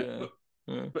 Yeah. Right?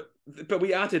 Yeah. But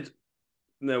we added.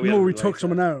 We took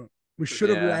someone out. We should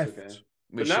have left. Okay.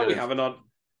 But now we have an odd.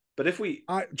 But if we,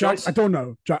 Jack, I don't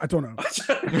know. Jack, I don't know.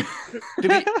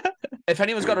 If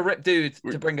anyone's got a ripped dude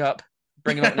to bring up,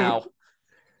 bring him up now.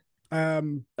 I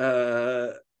don't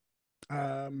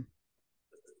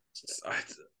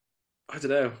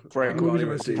know.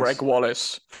 Greg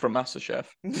Wallace from MasterChef.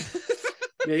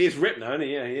 Yeah, he's ripped now, isn't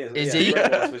he? Yeah, he is. Is he?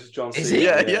 John Is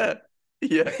Cena.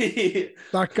 he? Yeah.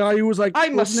 That guy who was like, I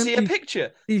must see a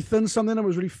picture. Ethan something that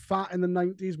was really fat in the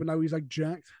 90s, but now he's like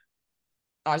jacked.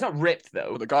 Oh, he's not ripped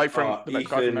though. Well, the guy from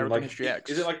American History X.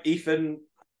 Is it like Ethan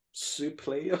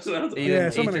Suplee or something?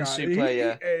 Ethan Suplee,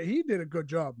 yeah. He did a good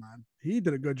job, man. He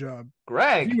did a good job.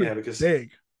 Greg, because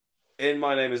big. In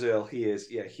My Name Is Earl, he is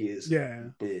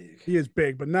big. He is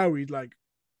big, but now he's like,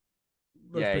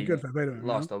 he good for him,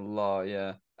 lost a lot.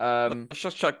 Yeah.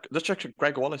 Let's check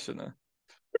Greg Wallace in there.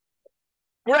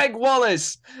 Greg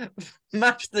Wallace,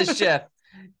 MasterChef.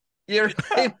 You're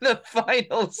in the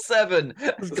final 7.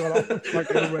 It's gone off the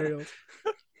fucking rails.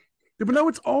 Yeah, but no,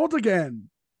 it's odd again.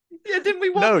 Yeah, didn't we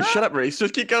want that? Shut up, Reese.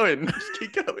 Just keep going.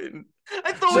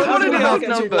 I thought we wanted to have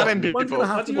number. 11 people.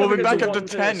 We'll be back up to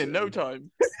 10 in no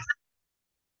time.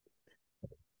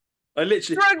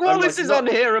 Greg Wallace is on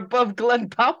here above Glenn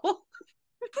Powell.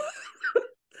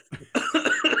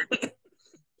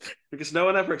 Because no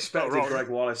one ever expected Greg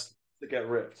Wallace to get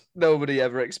ripped. Nobody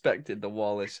ever expected the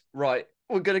Wallace. Right,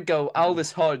 we're going to go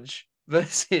Aldis Hodge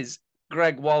versus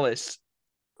Greg Wallace.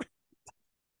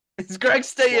 Is Greg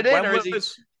staying in, or is he...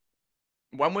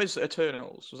 When was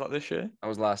Eternals? Was that this year? That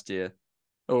was last year.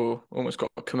 Oh, almost got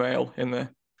Kumail in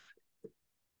there.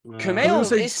 Kumail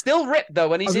is still ripped, though,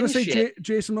 when he's in shit.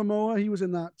 Jason Momoa, he was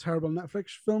in that terrible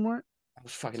Netflix film, right?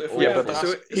 Fucking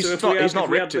he's not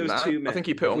ripped in that. I think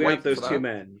he put on weight. Those 2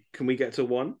 men, can we get to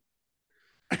 1?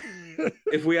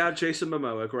 If we add Jason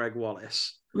Momoa, Greg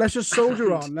Wallace, let's just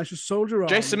soldier on.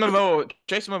 Jason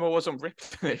Momoa wasn't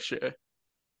ripped this year.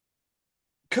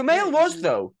 Kumail was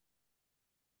though.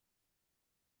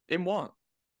 In what?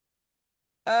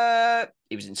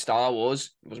 He was in Star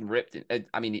Wars. He wasn't ripped.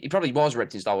 I mean, he probably was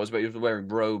ripped in Star Wars, but he was wearing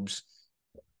robes,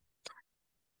 so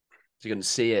you couldn't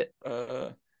see it.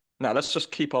 Now let's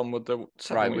just keep on with the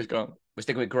right. We're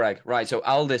sticking with Greg. Right. So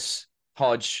Aldis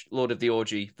Hodge, Lord of the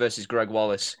Orgy, versus Greg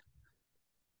Wallace.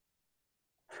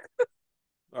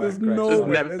 There's no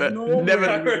way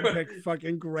to pick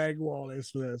fucking Greg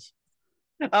Wallace for this.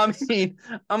 I mean,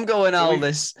 I'm going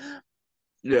Aldis.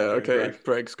 Yeah, okay.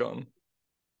 Greg's gone.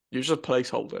 You're just a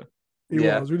placeholder. He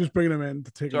was. We're just bringing him in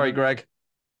to take. Sorry, Greg.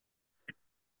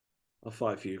 I'll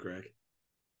fight for you, Greg.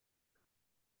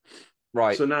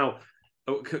 Right. So now,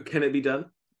 can it be done?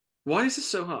 Why is this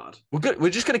so hard? We're good. We're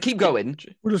just going to keep going.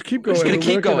 We'll just keep going. We're just going to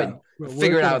keep going. We'll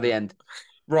figure it out at the end.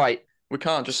 Right. We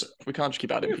can't just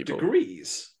keep adding people.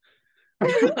 Degrees.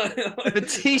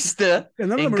 Batista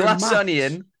in Glass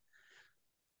Onion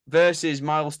versus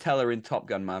Miles Teller in Top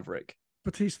Gun Maverick.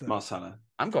 Batista. Miles Teller.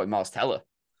 I'm going Miles Teller.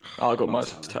 I'll go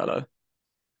Miles Teller.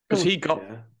 Because he got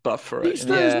buff for it.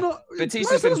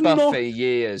 Batista's been buff for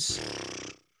years.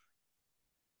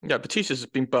 Yeah, Batista's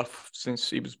been buff since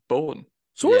he was born.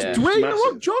 So is Dwayne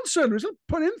The Rock Johnson. Is it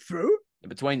putting him through? Yeah,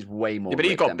 but Dwayne's way more but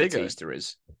he got than bigger. Batista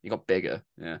is. He got bigger,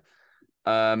 yeah.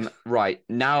 Right,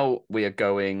 now we are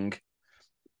going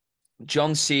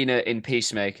John Cena in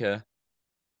Peacemaker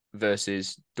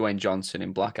versus Dwayne Johnson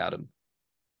in Black Adam.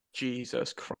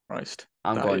 Jesus Christ.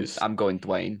 I'm going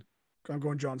Dwayne. I'm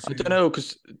going John Cena. I don't know,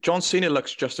 because John Cena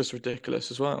looks just as ridiculous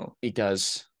as well. He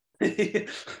does. He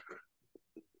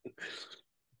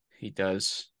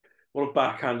does. What a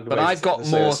backhand! But I've got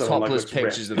more topless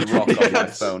pictures of The Rock on my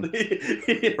phone.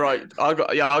 Right, I'll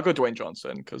go Dwayne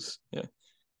Johnson because yeah,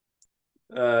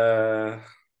 I'll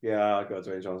go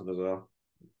Dwayne Johnson as well.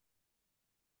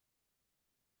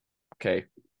 Okay,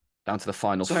 down to the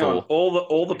final four. On.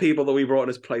 All the people that we brought in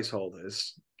as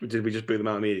placeholders, did we just boot them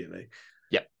out immediately?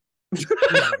 Yep.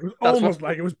 It was almost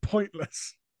like it was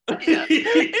pointless.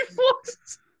 It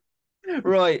was.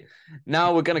 Right,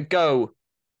 now we're gonna go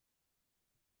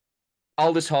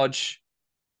Aldous Hodge,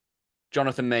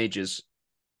 Jonathan Majors.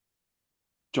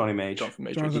 Johnny Mage.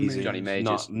 Johnny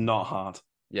Majors. Not hard.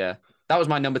 Yeah. That was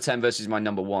my number 10 versus my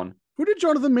number 1. Who did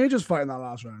Jonathan Majors fight in that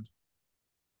last round?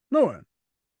 No one.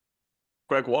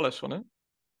 Greg Wallace, wasn't it?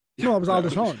 No, it was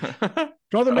Aldous Hodge.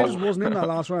 Jonathan Majors wasn't in that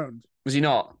last round. Was he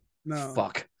not? No.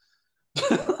 Fuck.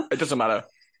 It doesn't matter.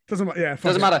 Doesn't matter. Yeah.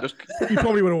 Doesn't matter. He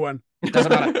probably would have won.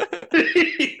 Doesn't matter.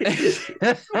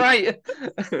 Right.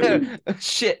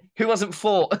 Shit. Who wasn't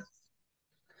fought?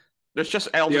 There's just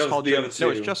Aldous Hodge. No,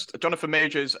 it's just Jonathan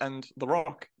Majors and The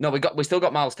Rock. No, we still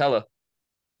got Miles Teller.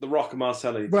 The Rock and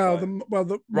Marcelli.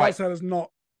 Miles Teller's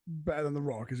not better than The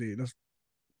Rock, is he?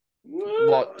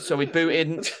 What? So we boot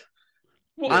in.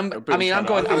 I'm going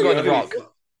The Rock.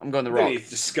 I'm going The Rock. We need to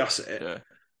discuss it.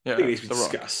 Yeah. We need to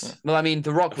discuss. Yeah. Well, I mean,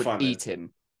 The Rock would eat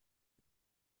him.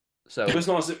 So it's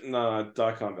not. No,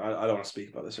 I can't. I don't want to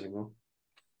speak about this anymore.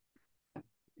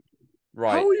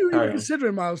 Right. How are you even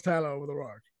considering Miles Teller over The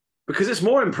Rock? Because it's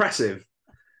more impressive.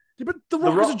 Yeah, but The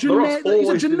Rock is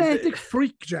a genetic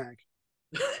freak, Jack.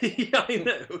 Yeah, I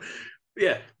know.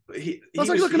 Yeah. That's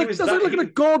like looking at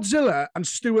Godzilla and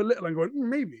Stuart Little and going,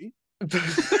 maybe.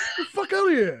 Fuck out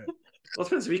of here. Well,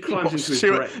 depends if he climbs into his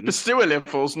brain. The Stuart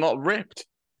Little's not ripped.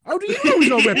 How do you know he's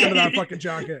not ripped into that fucking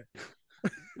jacket?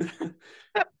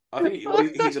 I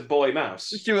think he's a boy mouse.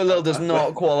 Stuart Little does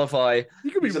not qualify.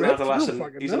 He could be an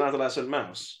adolescent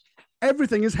mouse.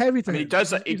 Everything is heavy to him. He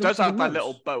does have that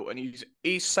little boat, and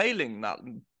he's sailing that.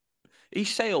 He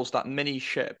sails that mini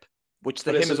ship, which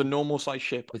to him is a normal size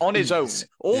ship on his own.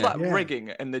 All that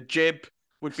rigging and the jib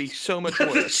would be so much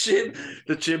worse.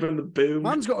 the jib and the boom.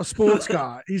 Man's got a sports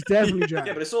car. He's definitely Jack.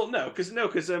 Yeah, but it's all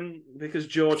because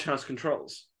George has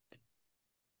controls.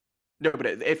 No, but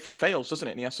it fails, doesn't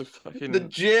it? And he has to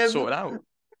fucking sort it out.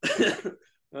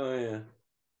 Oh yeah.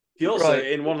 He also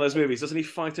in one of those movies doesn't he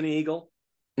fight an eagle?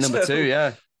 Number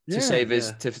 2, to save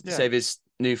his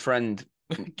new friend.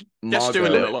 Just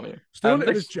Stuart Little on you. Stuart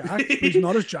Little is Jack. He's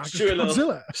not as Jack as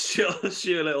Godzilla.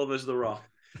 Stuart Little versus The Rock.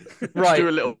 Right.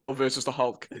 Stuart Little versus the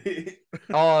Hulk.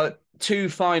 Our 2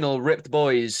 final ripped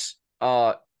boys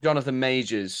are Jonathan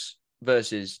Majors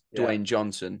versus Dwayne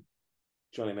Johnson.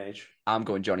 Johnny Mage. I'm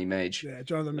going Johnny Mage. Yeah,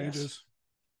 Jonathan Majors.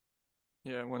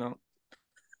 Yeah, why not?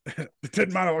 It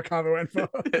didn't matter what car they went for.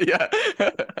 Yeah.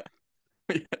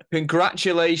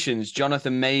 Congratulations,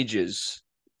 Jonathan Majors.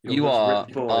 You are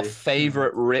our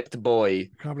favourite ripped boy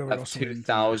of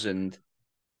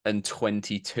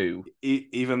 2022.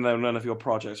 Even though none of your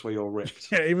projects where you're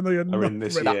ripped. Yeah, even though you're not in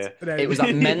this year. It was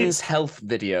a Men's Health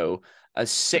video, a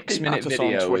 6-minute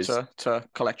video. On Twitter to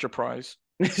collect your prize.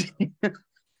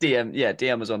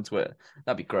 DM us on Twitter.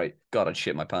 That'd be great. God, I'd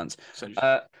shit my pants.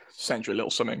 Send you a little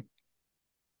something.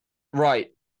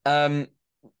 Right.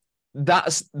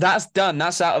 That's done.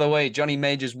 That's out of the way. Johnny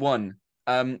Majors won.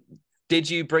 Did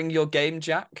you bring your game,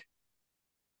 Jack?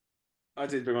 I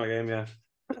did bring my game, yeah.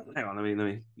 Hang on, let me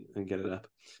get it up.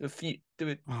 A few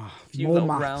little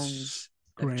rounds.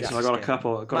 Great. So I got a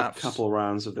couple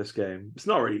rounds of this game. It's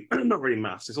not really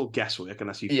maths. It's all guesswork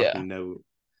unless you fucking know.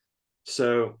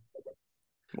 So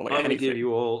I'm going to give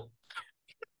you all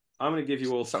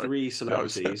 3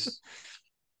 celebrities.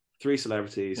 3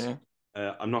 celebrities. Yeah.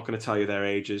 I'm not going to tell you their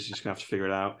ages. You're just going to have to figure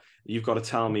it out. You've got to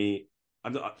tell me.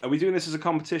 Are we doing this as a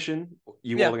competition?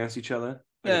 All against each other?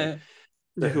 Yeah.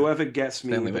 So whoever gets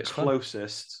me the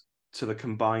closest to the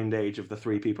combined age of the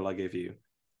 3 people I give you.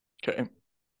 Okay.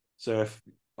 So if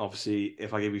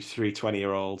I give you 3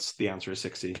 20-year-olds, the answer is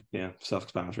 60. Yeah,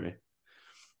 self-explanatory.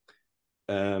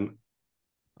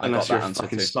 Unless you're a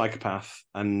fucking psychopath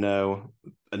and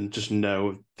just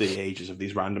know the ages of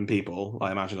these random people,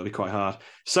 I imagine it'll be quite hard.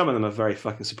 Some of them are very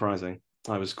fucking surprising.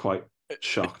 I was quite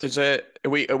shocked. Are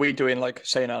we doing like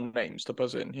saying our names to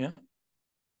buzz in? Yeah.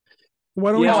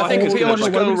 Why don't I think we all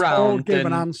just go around. Give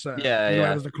an answer. Yeah,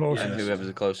 whoever's the closest. And whoever's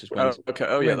the closest wins. Okay.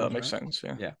 Oh yeah, that makes sense.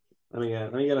 Yeah. Yeah.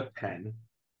 Let me get a pen.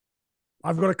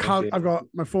 I've got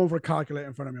my phone for a calculator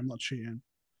in front of me. I'm not cheating.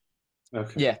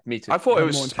 Okay. Yeah, me too. I thought it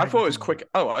was quick.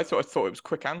 Oh, I thought it was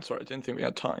quick answer. I didn't think we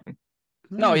had time.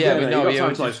 No, we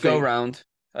just go around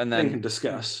and then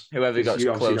discuss. Whoever got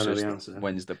closest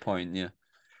wins the point. Yeah.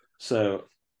 So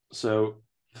the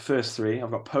first three,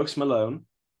 I've got Post Malone.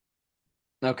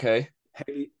 Okay.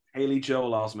 Haley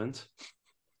Joel Osment.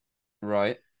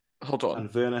 Right. Hold on.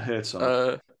 And Werner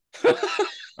Herzog.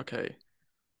 Okay.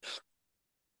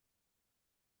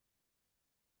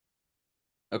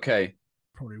 Okay.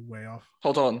 Probably way off.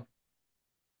 Hold on.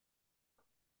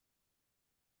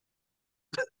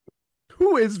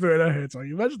 Who is Werner Herzog?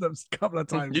 You mentioned them a couple of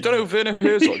times. You don't know who Werner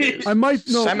Herzog is? I might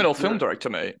know. Seminal film director,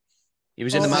 mate. He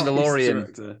was in The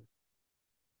Mandalorian.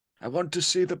 I want to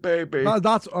see the baby.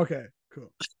 That's okay.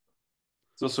 Cool.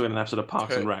 It's also in an episode of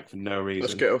Parks and Rec for no reason.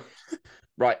 Let's go.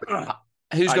 Right.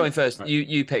 Who's going first? Right.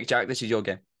 You pick, Jack. This is your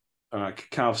game. All right.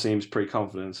 Calv seems pretty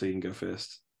confident, so you can go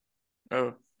first.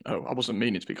 Oh, I wasn't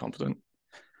meaning to be confident.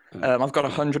 I've got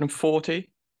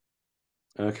 140.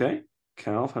 Okay.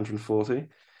 Calv, 140.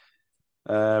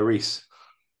 Reese.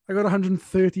 I got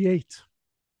 138.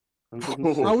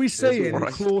 Are we saying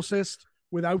closest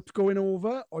without going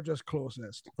over or just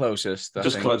closest? Closest.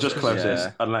 Just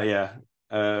closest. Yeah.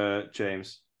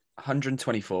 James.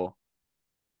 124.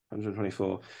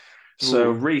 124.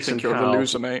 So Reese and Calv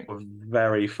loser, mate. were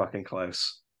very fucking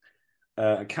close.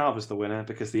 Calv is the winner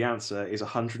because the answer is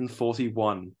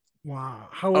 141. Wow.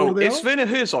 How old are they? Is Werner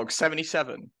Herzog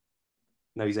 77?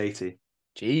 No, he's 80.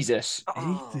 Jesus.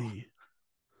 80.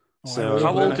 So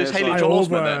how old is Haley Joel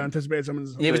Osment then?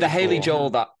 It was the Haley Joel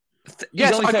that.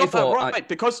 Yes, I got that right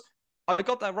because I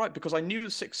got that right because I knew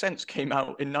The Sixth Sense came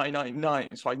out in 1999,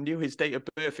 so I knew his date of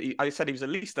birth. I said he was at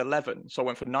least 11, so I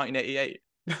went for 1988.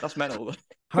 That's mental.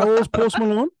 How old is Post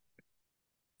Malone?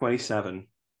 27.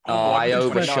 I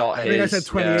overshot his. I think I said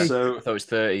 28. Yeah, so, I thought it was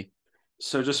 30.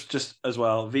 So just as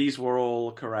well, these were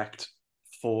all correct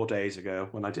 4 days ago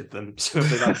when I did them. So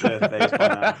they've had birthdays by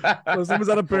now. Well, someone's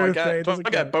had a birthday. I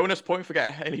get a bonus point for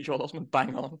getting Haley Joel Osment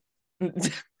bang on.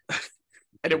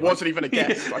 And it wasn't even a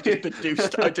guess. Yeah. I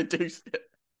deduced it.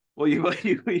 Well, you're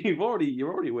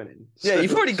already winning. So. Yeah,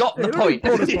 you've already got the point.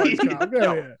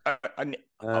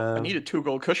 I need a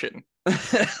 2-goal cushion.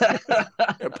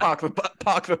 Park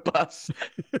the bus.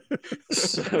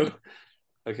 So,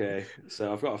 okay.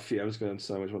 So I've got a few. I'm just going to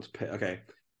decide which one to pick. Okay,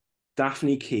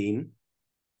 Daphne Keane.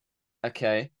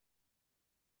 Okay.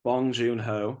 Bong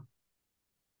Joon-ho.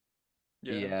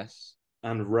 Yeah. Yes.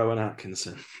 And Rowan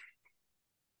Atkinson.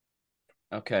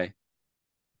 Okay.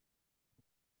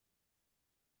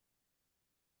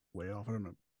 Way off. I don't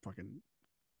know. Fucking.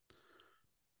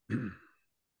 Are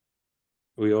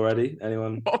we all ready?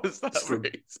 Anyone? What was that?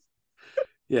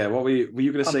 Yeah. What were you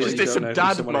going to say? Just did some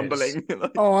dad mumbling.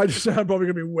 Oh, I just said I'm probably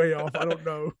going to be way off. I don't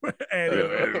know.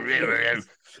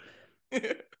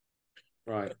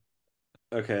 Right.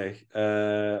 Okay.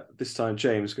 This time,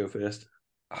 James, go first.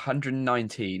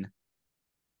 119.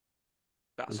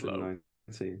 That's low.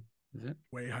 Is it?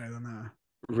 Way higher than that.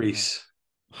 Reese.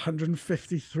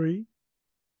 153.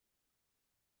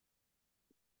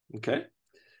 Okay.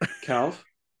 Calv.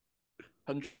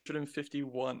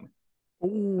 151. Oh.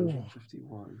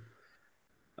 151.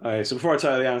 All right. So before I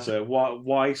tell you the answer,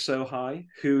 why so high?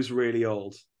 Who's really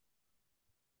old?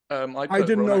 I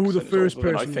didn't know who the first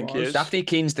person I think was. Is. Daphne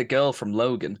Keene's the girl from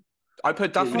Logan. I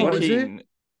put Daphne Keane.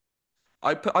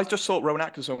 I just thought Rowan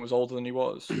Atkinson was older than he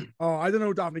was. Oh, I don't know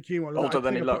who Daphne Keane was. Older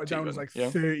than he looked. Down as like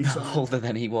 30 something. Older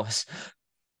than he was.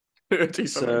 30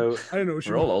 so I don't know.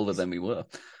 We're all older than we were.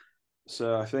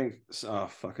 So I think. Oh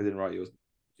fuck! I didn't write yours.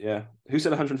 Yeah. Who said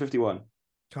 151?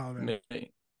 Calvin.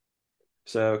 Me.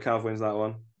 So Calv wins that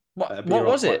one. What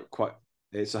was it?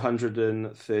 It's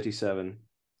 137.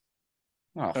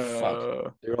 Oh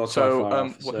fuck! You're all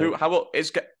so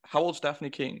how old's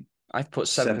Daphne Keane? I've put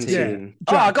 17. Yeah.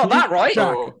 Jack, I got that right.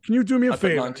 Jack, can you do me a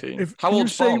favor? 19. If how you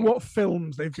old's say Bong? what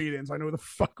films they've been in, so I know what the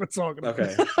fuck we're talking about.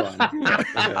 Okay, fine. Okay.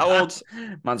 How old's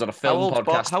man's on a film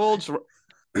podcast? How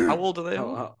old are they?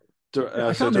 I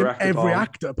so can't name every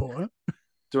actor, Paul.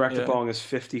 Director Bong is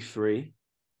 53.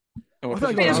 Oh, I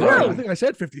think I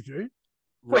said 53.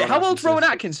 Wait, how old's Rowan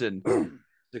Atkinson?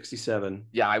 67.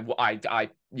 Yeah, I got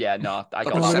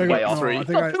that way off. three. I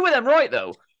got two of them right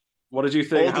though. What did you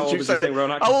think? How old did you think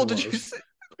Rowan Atkinson was?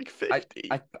 like 50.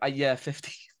 Yeah,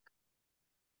 50.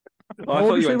 Oh, I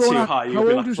thought you went too high. How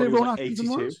old do you say Ron Atkinson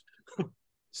 82. was?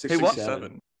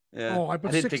 67. Yeah. Oh, I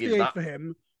put didn't think it was 68 that. for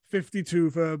him, 52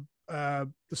 for the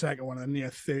second one,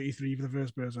 and 33 for the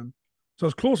first person. So I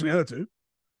was close on the other two.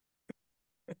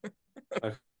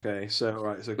 Okay,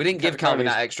 so we didn't give Calvin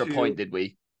that extra point, did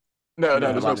we? No,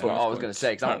 No, there's That's no what bonus I was going to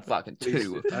say because I'm fucking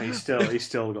two. He's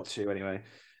still got 2 anyway.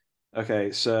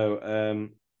 Okay, so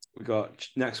we got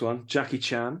next one, Jackie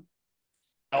Chan.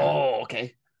 Oh,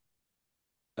 okay.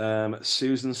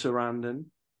 Susan Sarandon.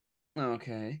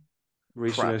 Okay.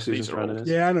 Reese, you know who Susan Sarandon is?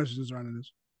 Yeah, I know Susan Sarandon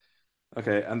is.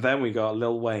 Okay, and then we got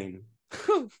Lil Wayne.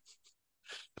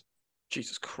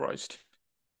 Jesus Christ.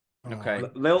 Okay.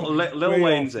 Lil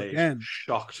Wayne's age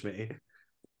shocked me.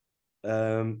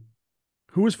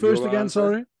 Who was first again? answer?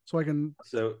 Sorry, so I can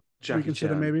Jackie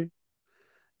reconsider Chan. maybe.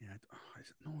 Yeah,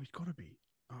 no, he's got to be.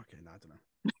 Okay, no, I don't know.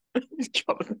 He's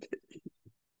got to be.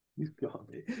 He's got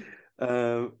to be.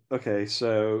 Okay,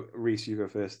 so Reese, you go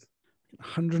first.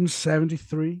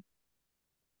 173.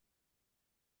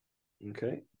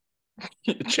 Okay.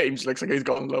 James looks like he's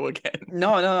gone low again.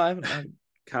 No, I haven't.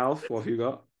 Calv, what have you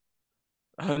got?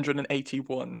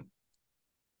 181.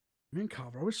 Me and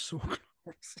Carver are always so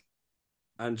close.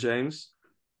 And James?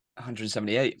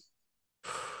 178.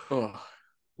 Oh,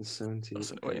 70.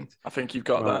 that's annoying. I think you've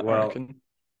got that. Well, I reckon.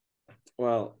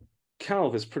 Well,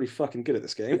 Calv is pretty fucking good at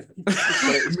this game.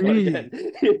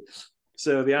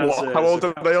 So the What? answer. How old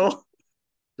are they all?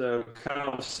 So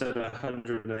Calv said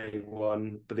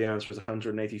 181, but the answer is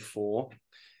 184.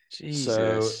 Jesus.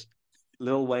 So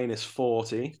Lil Wayne is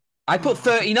 40. I put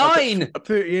 39.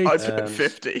 38. I put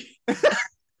 50.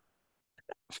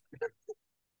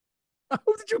 How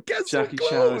did you get Jackie so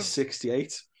Chan is close?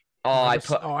 68. I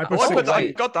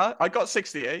got that. I got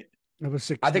 68. I was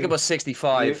 60. think it was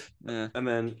 65. Yeah. And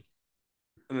then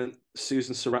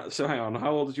Susan Sarandon. So hang on,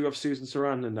 how old did you have Susan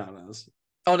Sarandon down as?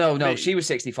 Oh no, Me. she was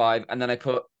 65, and then I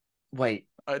put. Wait,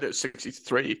 I did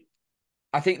 63.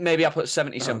 I think maybe I put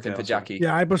 70 something for Jackie.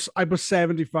 Yeah, I was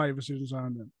 75 for Susan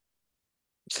Sarandon.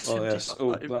 Oh yes,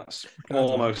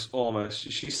 that's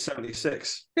almost. She's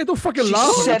 76. Yeah, don't fucking She's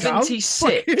laugh.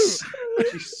 76.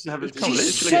 She's 76.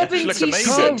 She's She looks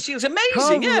amazing. 76. She was amazing.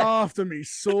 Carl Yeah. laughed at me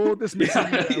so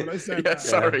dismissively when I said that.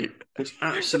 Sorry. It's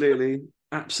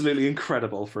absolutely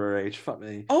incredible for her age. Fuck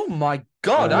me. Oh my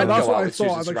god! Yeah, I'd That's go what out I with thought. I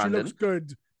Susan was like, she Sarandon. looks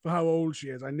good for how old she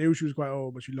is. I knew she was quite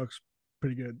old, but she looks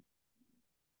pretty good.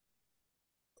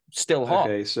 Still hot.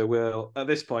 Okay, so we'll at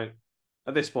this point,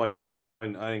 I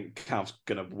think Calv's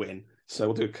gonna win. So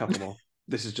we'll do a couple more.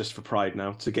 This is just for pride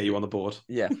now to get you on the board.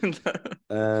 Yeah.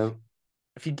 Um,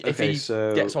 If he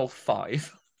so gets all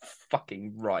 5,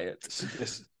 fucking riot.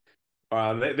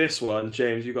 This one,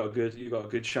 James, you got a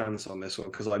good chance on this one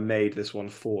because I made this one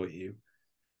for you.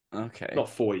 Okay. Not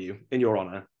for you, in your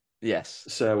honor. Yes.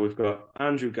 So we've got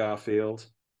Andrew Garfield.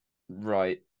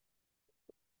 Right.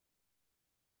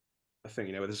 I think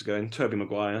you know where this is going. Tobey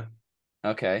Maguire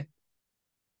Okay.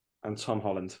 and Tom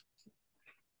Holland.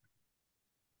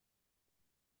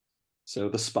 So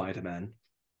the Spider-Man.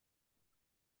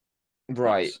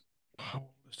 Right. How old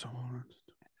is Tom Holland?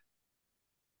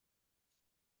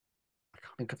 I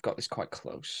think I've got this quite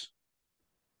close.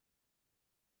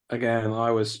 Again,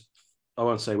 I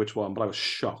won't say which one, but I was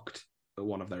shocked at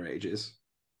one of their ages.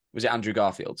 Was it Andrew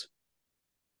Garfield?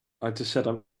 I just said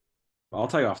I'll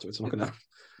tell you afterwards. I'm not gonna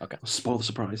Okay. spoil the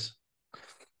surprise.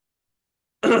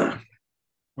 Right,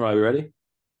 we ready?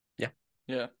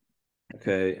 Yeah.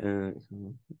 Okay.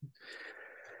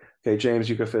 Okay, James,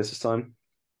 you go first this time.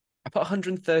 I put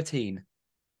 113.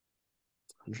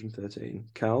 113.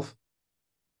 Calv?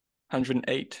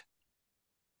 108.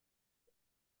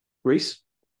 Reese?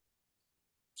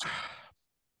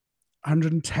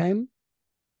 110.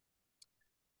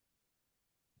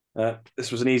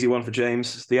 This was an easy one for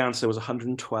James. The answer was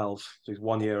 112. So he's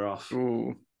 1 year off.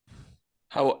 Ooh.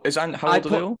 How old are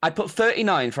they all? I put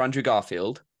 39 for Andrew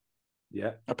Garfield.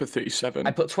 Yeah. I put 37.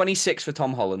 I put 26 for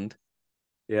Tom Holland.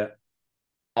 Yeah.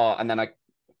 Oh, and then I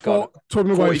got. Tobey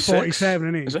Maguire's 46,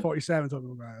 47, isn't is he? it? 47, Tobey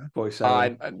Maguire.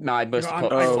 47. I must have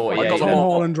put I 48. got Tom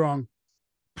Holland wrong.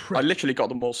 I literally got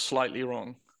them all slightly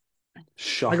wrong.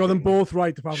 Shocking. I got them both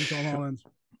right apart from Tom Holland.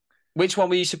 Which one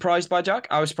were you surprised by, Jack?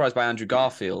 I was surprised by Andrew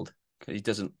Garfield. He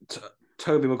doesn't.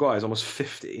 Tobey Maguire is almost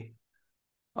 50.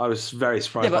 I was very Yeah,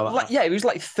 surprised by that. he was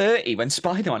like 30 when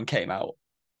Spider-Man came out.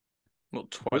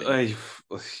 Not 20.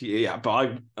 Yeah, but I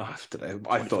don't know.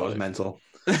 I thought it was mental.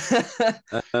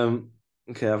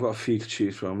 Okay, I've got a few to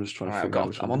choose from. I'm just trying to figure out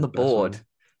which I'm one's on the best board. one.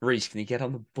 Reese, can you get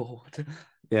on the board?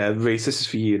 Yeah, Reese, this is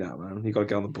for you now, man. You got to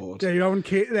get on the board. Yeah, you haven't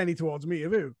catered any towards me,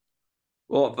 have you?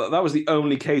 Well, that was the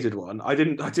only catered one. I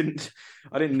didn't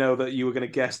know that you were going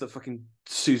to guess that fucking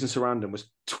Susan Sarandon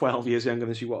was 12 years younger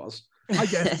than she was. I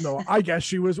guess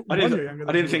she was 1 year younger.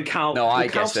 I didn't think Cal. No, I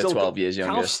guessed they're 12 years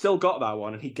younger. Cal still got that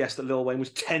one, and he guessed that Lil Wayne was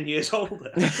 10 years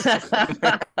older.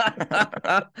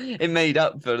 It made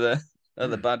up for the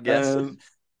other bad guess.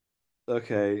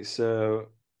 Okay, so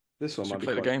this one Should might be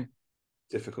play the quite game.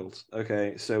 difficult.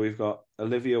 Okay, so we've got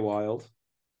Olivia Wilde.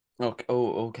 Okay.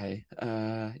 Oh, okay.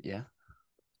 Yeah.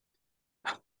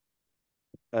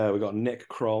 We got Nick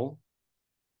Kroll.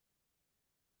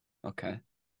 Okay.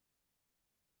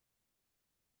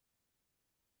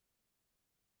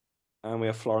 And we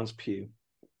have Florence Pugh.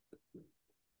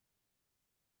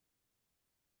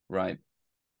 Right.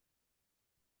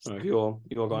 Oh, you all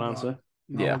got an answer?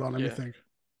 No, Yeah. hold on, let me think.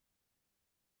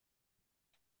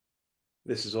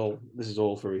 This is all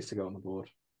for Reese to go on the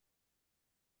board.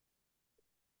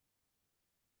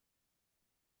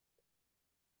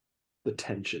 The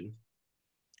tension,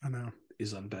 I know.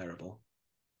 is unbearable.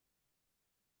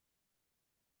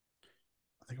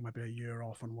 I think I might be a year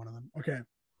off on one of them. Okay.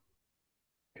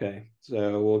 Okay,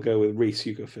 so we'll go with Reese.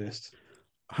 You go first.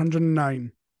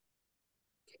 109.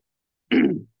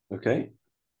 Okay.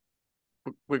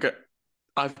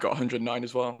 I've got 109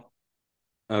 as well.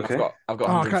 Okay. I've got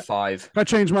 105. I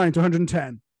changed mine to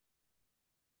 110.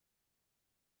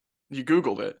 You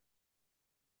Googled it?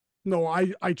 No,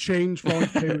 I changed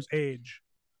Florence Pugh's age.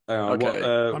 Okay.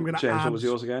 I'm gonna James, add what was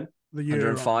yours again? The year.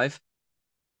 105.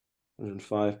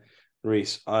 105.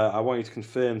 Reese, I want you to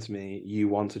confirm to me you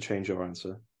want to change your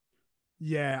answer.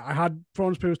 Yeah, I had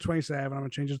Florence Pugh was 27. I'm going to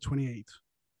change it to 28.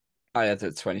 I had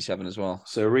it 27 as well.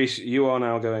 So, Reese, you are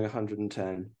now going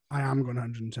 110. I am going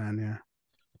 110, yeah.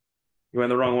 You went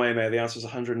the wrong way, mate. The answer is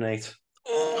 108.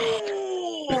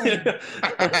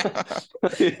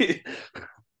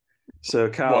 So,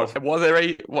 Cal. What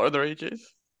are their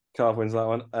ages? Cal wins that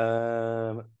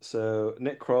one. So,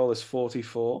 Nick Kroll is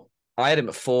 44. I had him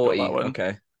at 40.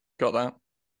 Okay. Got that.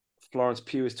 Florence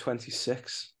Pugh is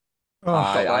 26. Oh,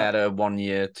 I had a 1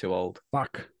 year too old.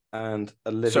 Fuck. And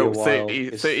Olivia Wilde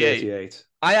is 38.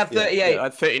 I have 38. Yeah, I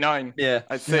had 39. Yeah.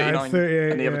 I had 39. I had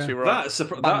 38, and the other two were right. That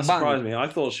surprised me. I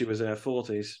thought she was in her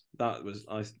 40s. Not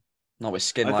with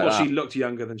skin I like thought that. she looked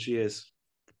younger than she is.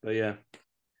 But yeah.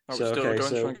 Are we still going to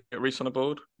try and get Reese on the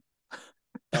board?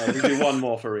 We do one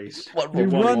more for Reese. Give me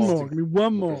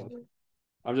one more.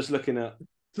 I'm just looking at.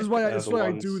 This is why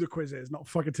I do the quizzes, not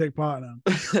fucking take part in them.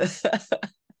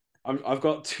 I've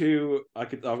got two.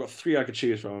 I've got three I could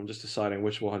choose from. I'm just deciding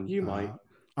which one you might.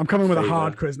 I'm coming with a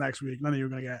hard quiz next week. None of you are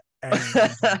going to get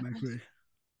anything next week.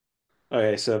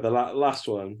 Okay, so the last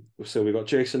one. So we've got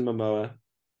Jason Momoa.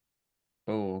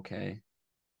 Oh, okay.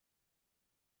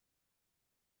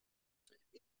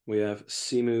 We have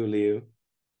Simu Liu.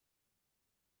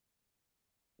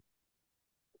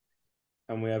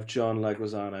 And we have John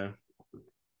Leguizamo.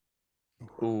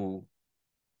 Ooh.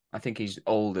 I think he's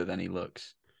older than he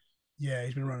looks. Yeah,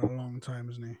 he's been running a long time,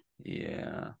 isn't he?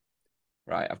 Yeah.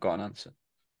 Right, I've got an answer.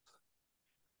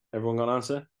 Everyone got an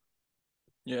answer?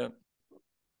 Yeah.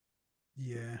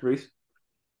 Yeah. Reese?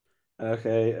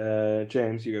 Okay,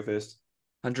 James, you go first.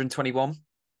 121.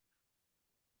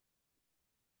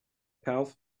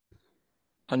 Calv?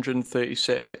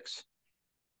 136.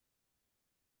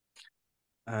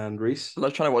 And Reese? I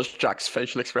was trying to watch Jack's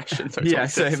facial expression. Yeah,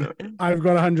 same. I've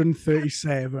got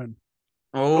 137.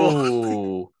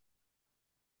 Oh.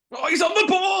 Oh, he's on the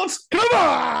board! Come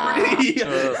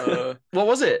on! What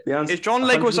was it? Is John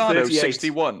Leguizamo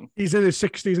 61? He's in his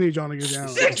 60s, isn't he, John Leguizamo?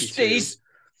 60s?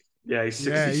 Yeah, he's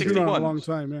 60. Yeah, he's been 61. on a long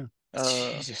time, yeah.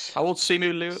 Jesus. How old's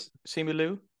Simu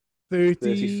Liu?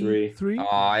 33? Oh,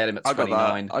 I had him at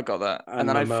 29. I got that. And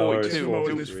then I had 42. Momoa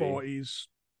in his 40s.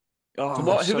 Oh,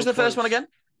 who was the first one again?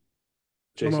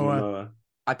 Jason Momoa.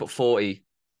 I put 40.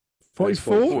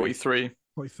 44? 43.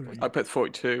 43. I put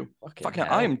 42. Fucking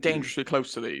I am dangerously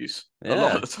close to these. Yeah. A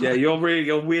lot of the time. Yeah, you're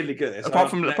weirdly good at this. Apart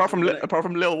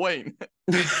from Lil Wayne.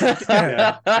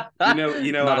 Yeah.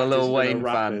 You know, Not a Lil Wayne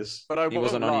fan. But he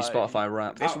wasn't on your Spotify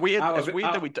rap. It's weird.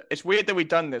 It's weird that we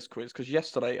done this quiz because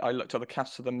yesterday I looked at the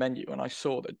cast of the menu and I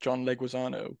saw that John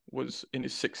Leguizamo was in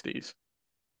his 60s,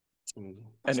 and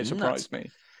it surprised me.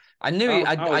 I knew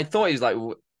I thought he was like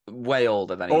way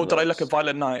older than he was. Did I look at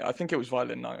Violent Night? I think it was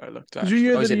Violent Night I looked at. Did you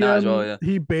hear that as well, yeah.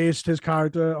 He based his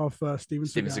character off Steven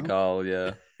Seagal,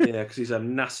 yeah. Yeah, because he's a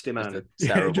nasty man.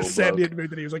 Terrible just said in the interview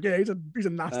that he was like, yeah, he's a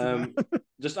nasty man.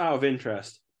 Just out of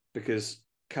interest, because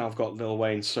Calv got Lil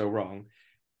Wayne so wrong.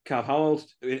 Calv, how old?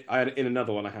 I had in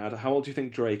another one I had. How old do you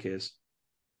think Drake is?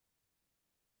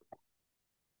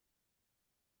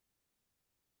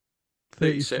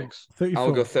 36. 34.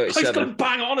 I'll go He's got 37.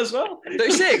 bang on as well.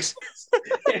 36.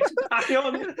 It's bang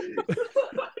on.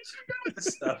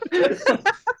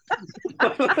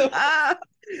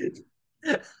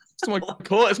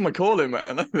 It's my calling, man.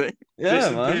 I think. Yeah,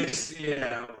 man.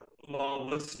 Yeah. Well,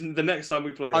 listen, the next time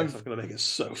we play, I'm going to make it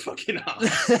so fucking hard.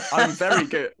 I'm very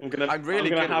good. I'm really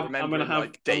good at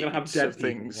remembering dates of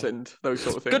things and those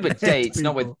sort of things. Good with dates,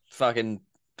 not with fucking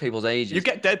people's ages. You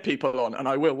get dead people on, and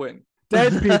I will win.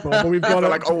 Dead people, but we've got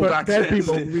like old dead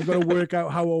people. We've got to work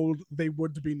out how old they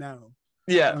would be now.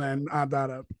 Yeah, and then add that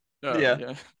up.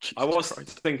 Yeah. I was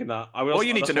thinking that. All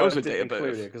you need to know is a date of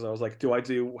birth. Because I was like, do I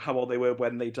do how old they were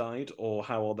when they died, or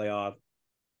how old they are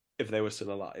if they were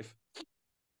still alive?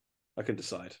 I couldn't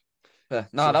decide. No,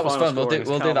 that was fun. We'll do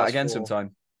that again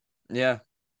sometime. Yeah.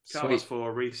 Carlos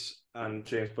 4, Reese and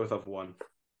James both have 1.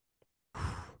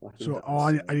 So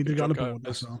I need to get on the board.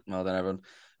 Well done, everyone.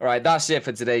 All right, that's it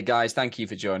for today, guys. Thank you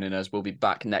for joining us. We'll be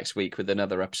back next week with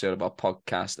another episode of our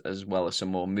podcast, as well as some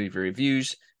more movie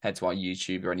reviews. Head to our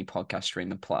YouTube or any podcast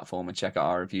streaming platform and check out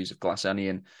our reviews of Glass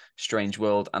Onion, Strange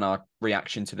World, and our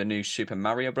reaction to the new Super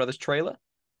Mario Brothers trailer.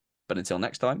 But until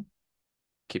next time,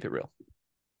 keep it real.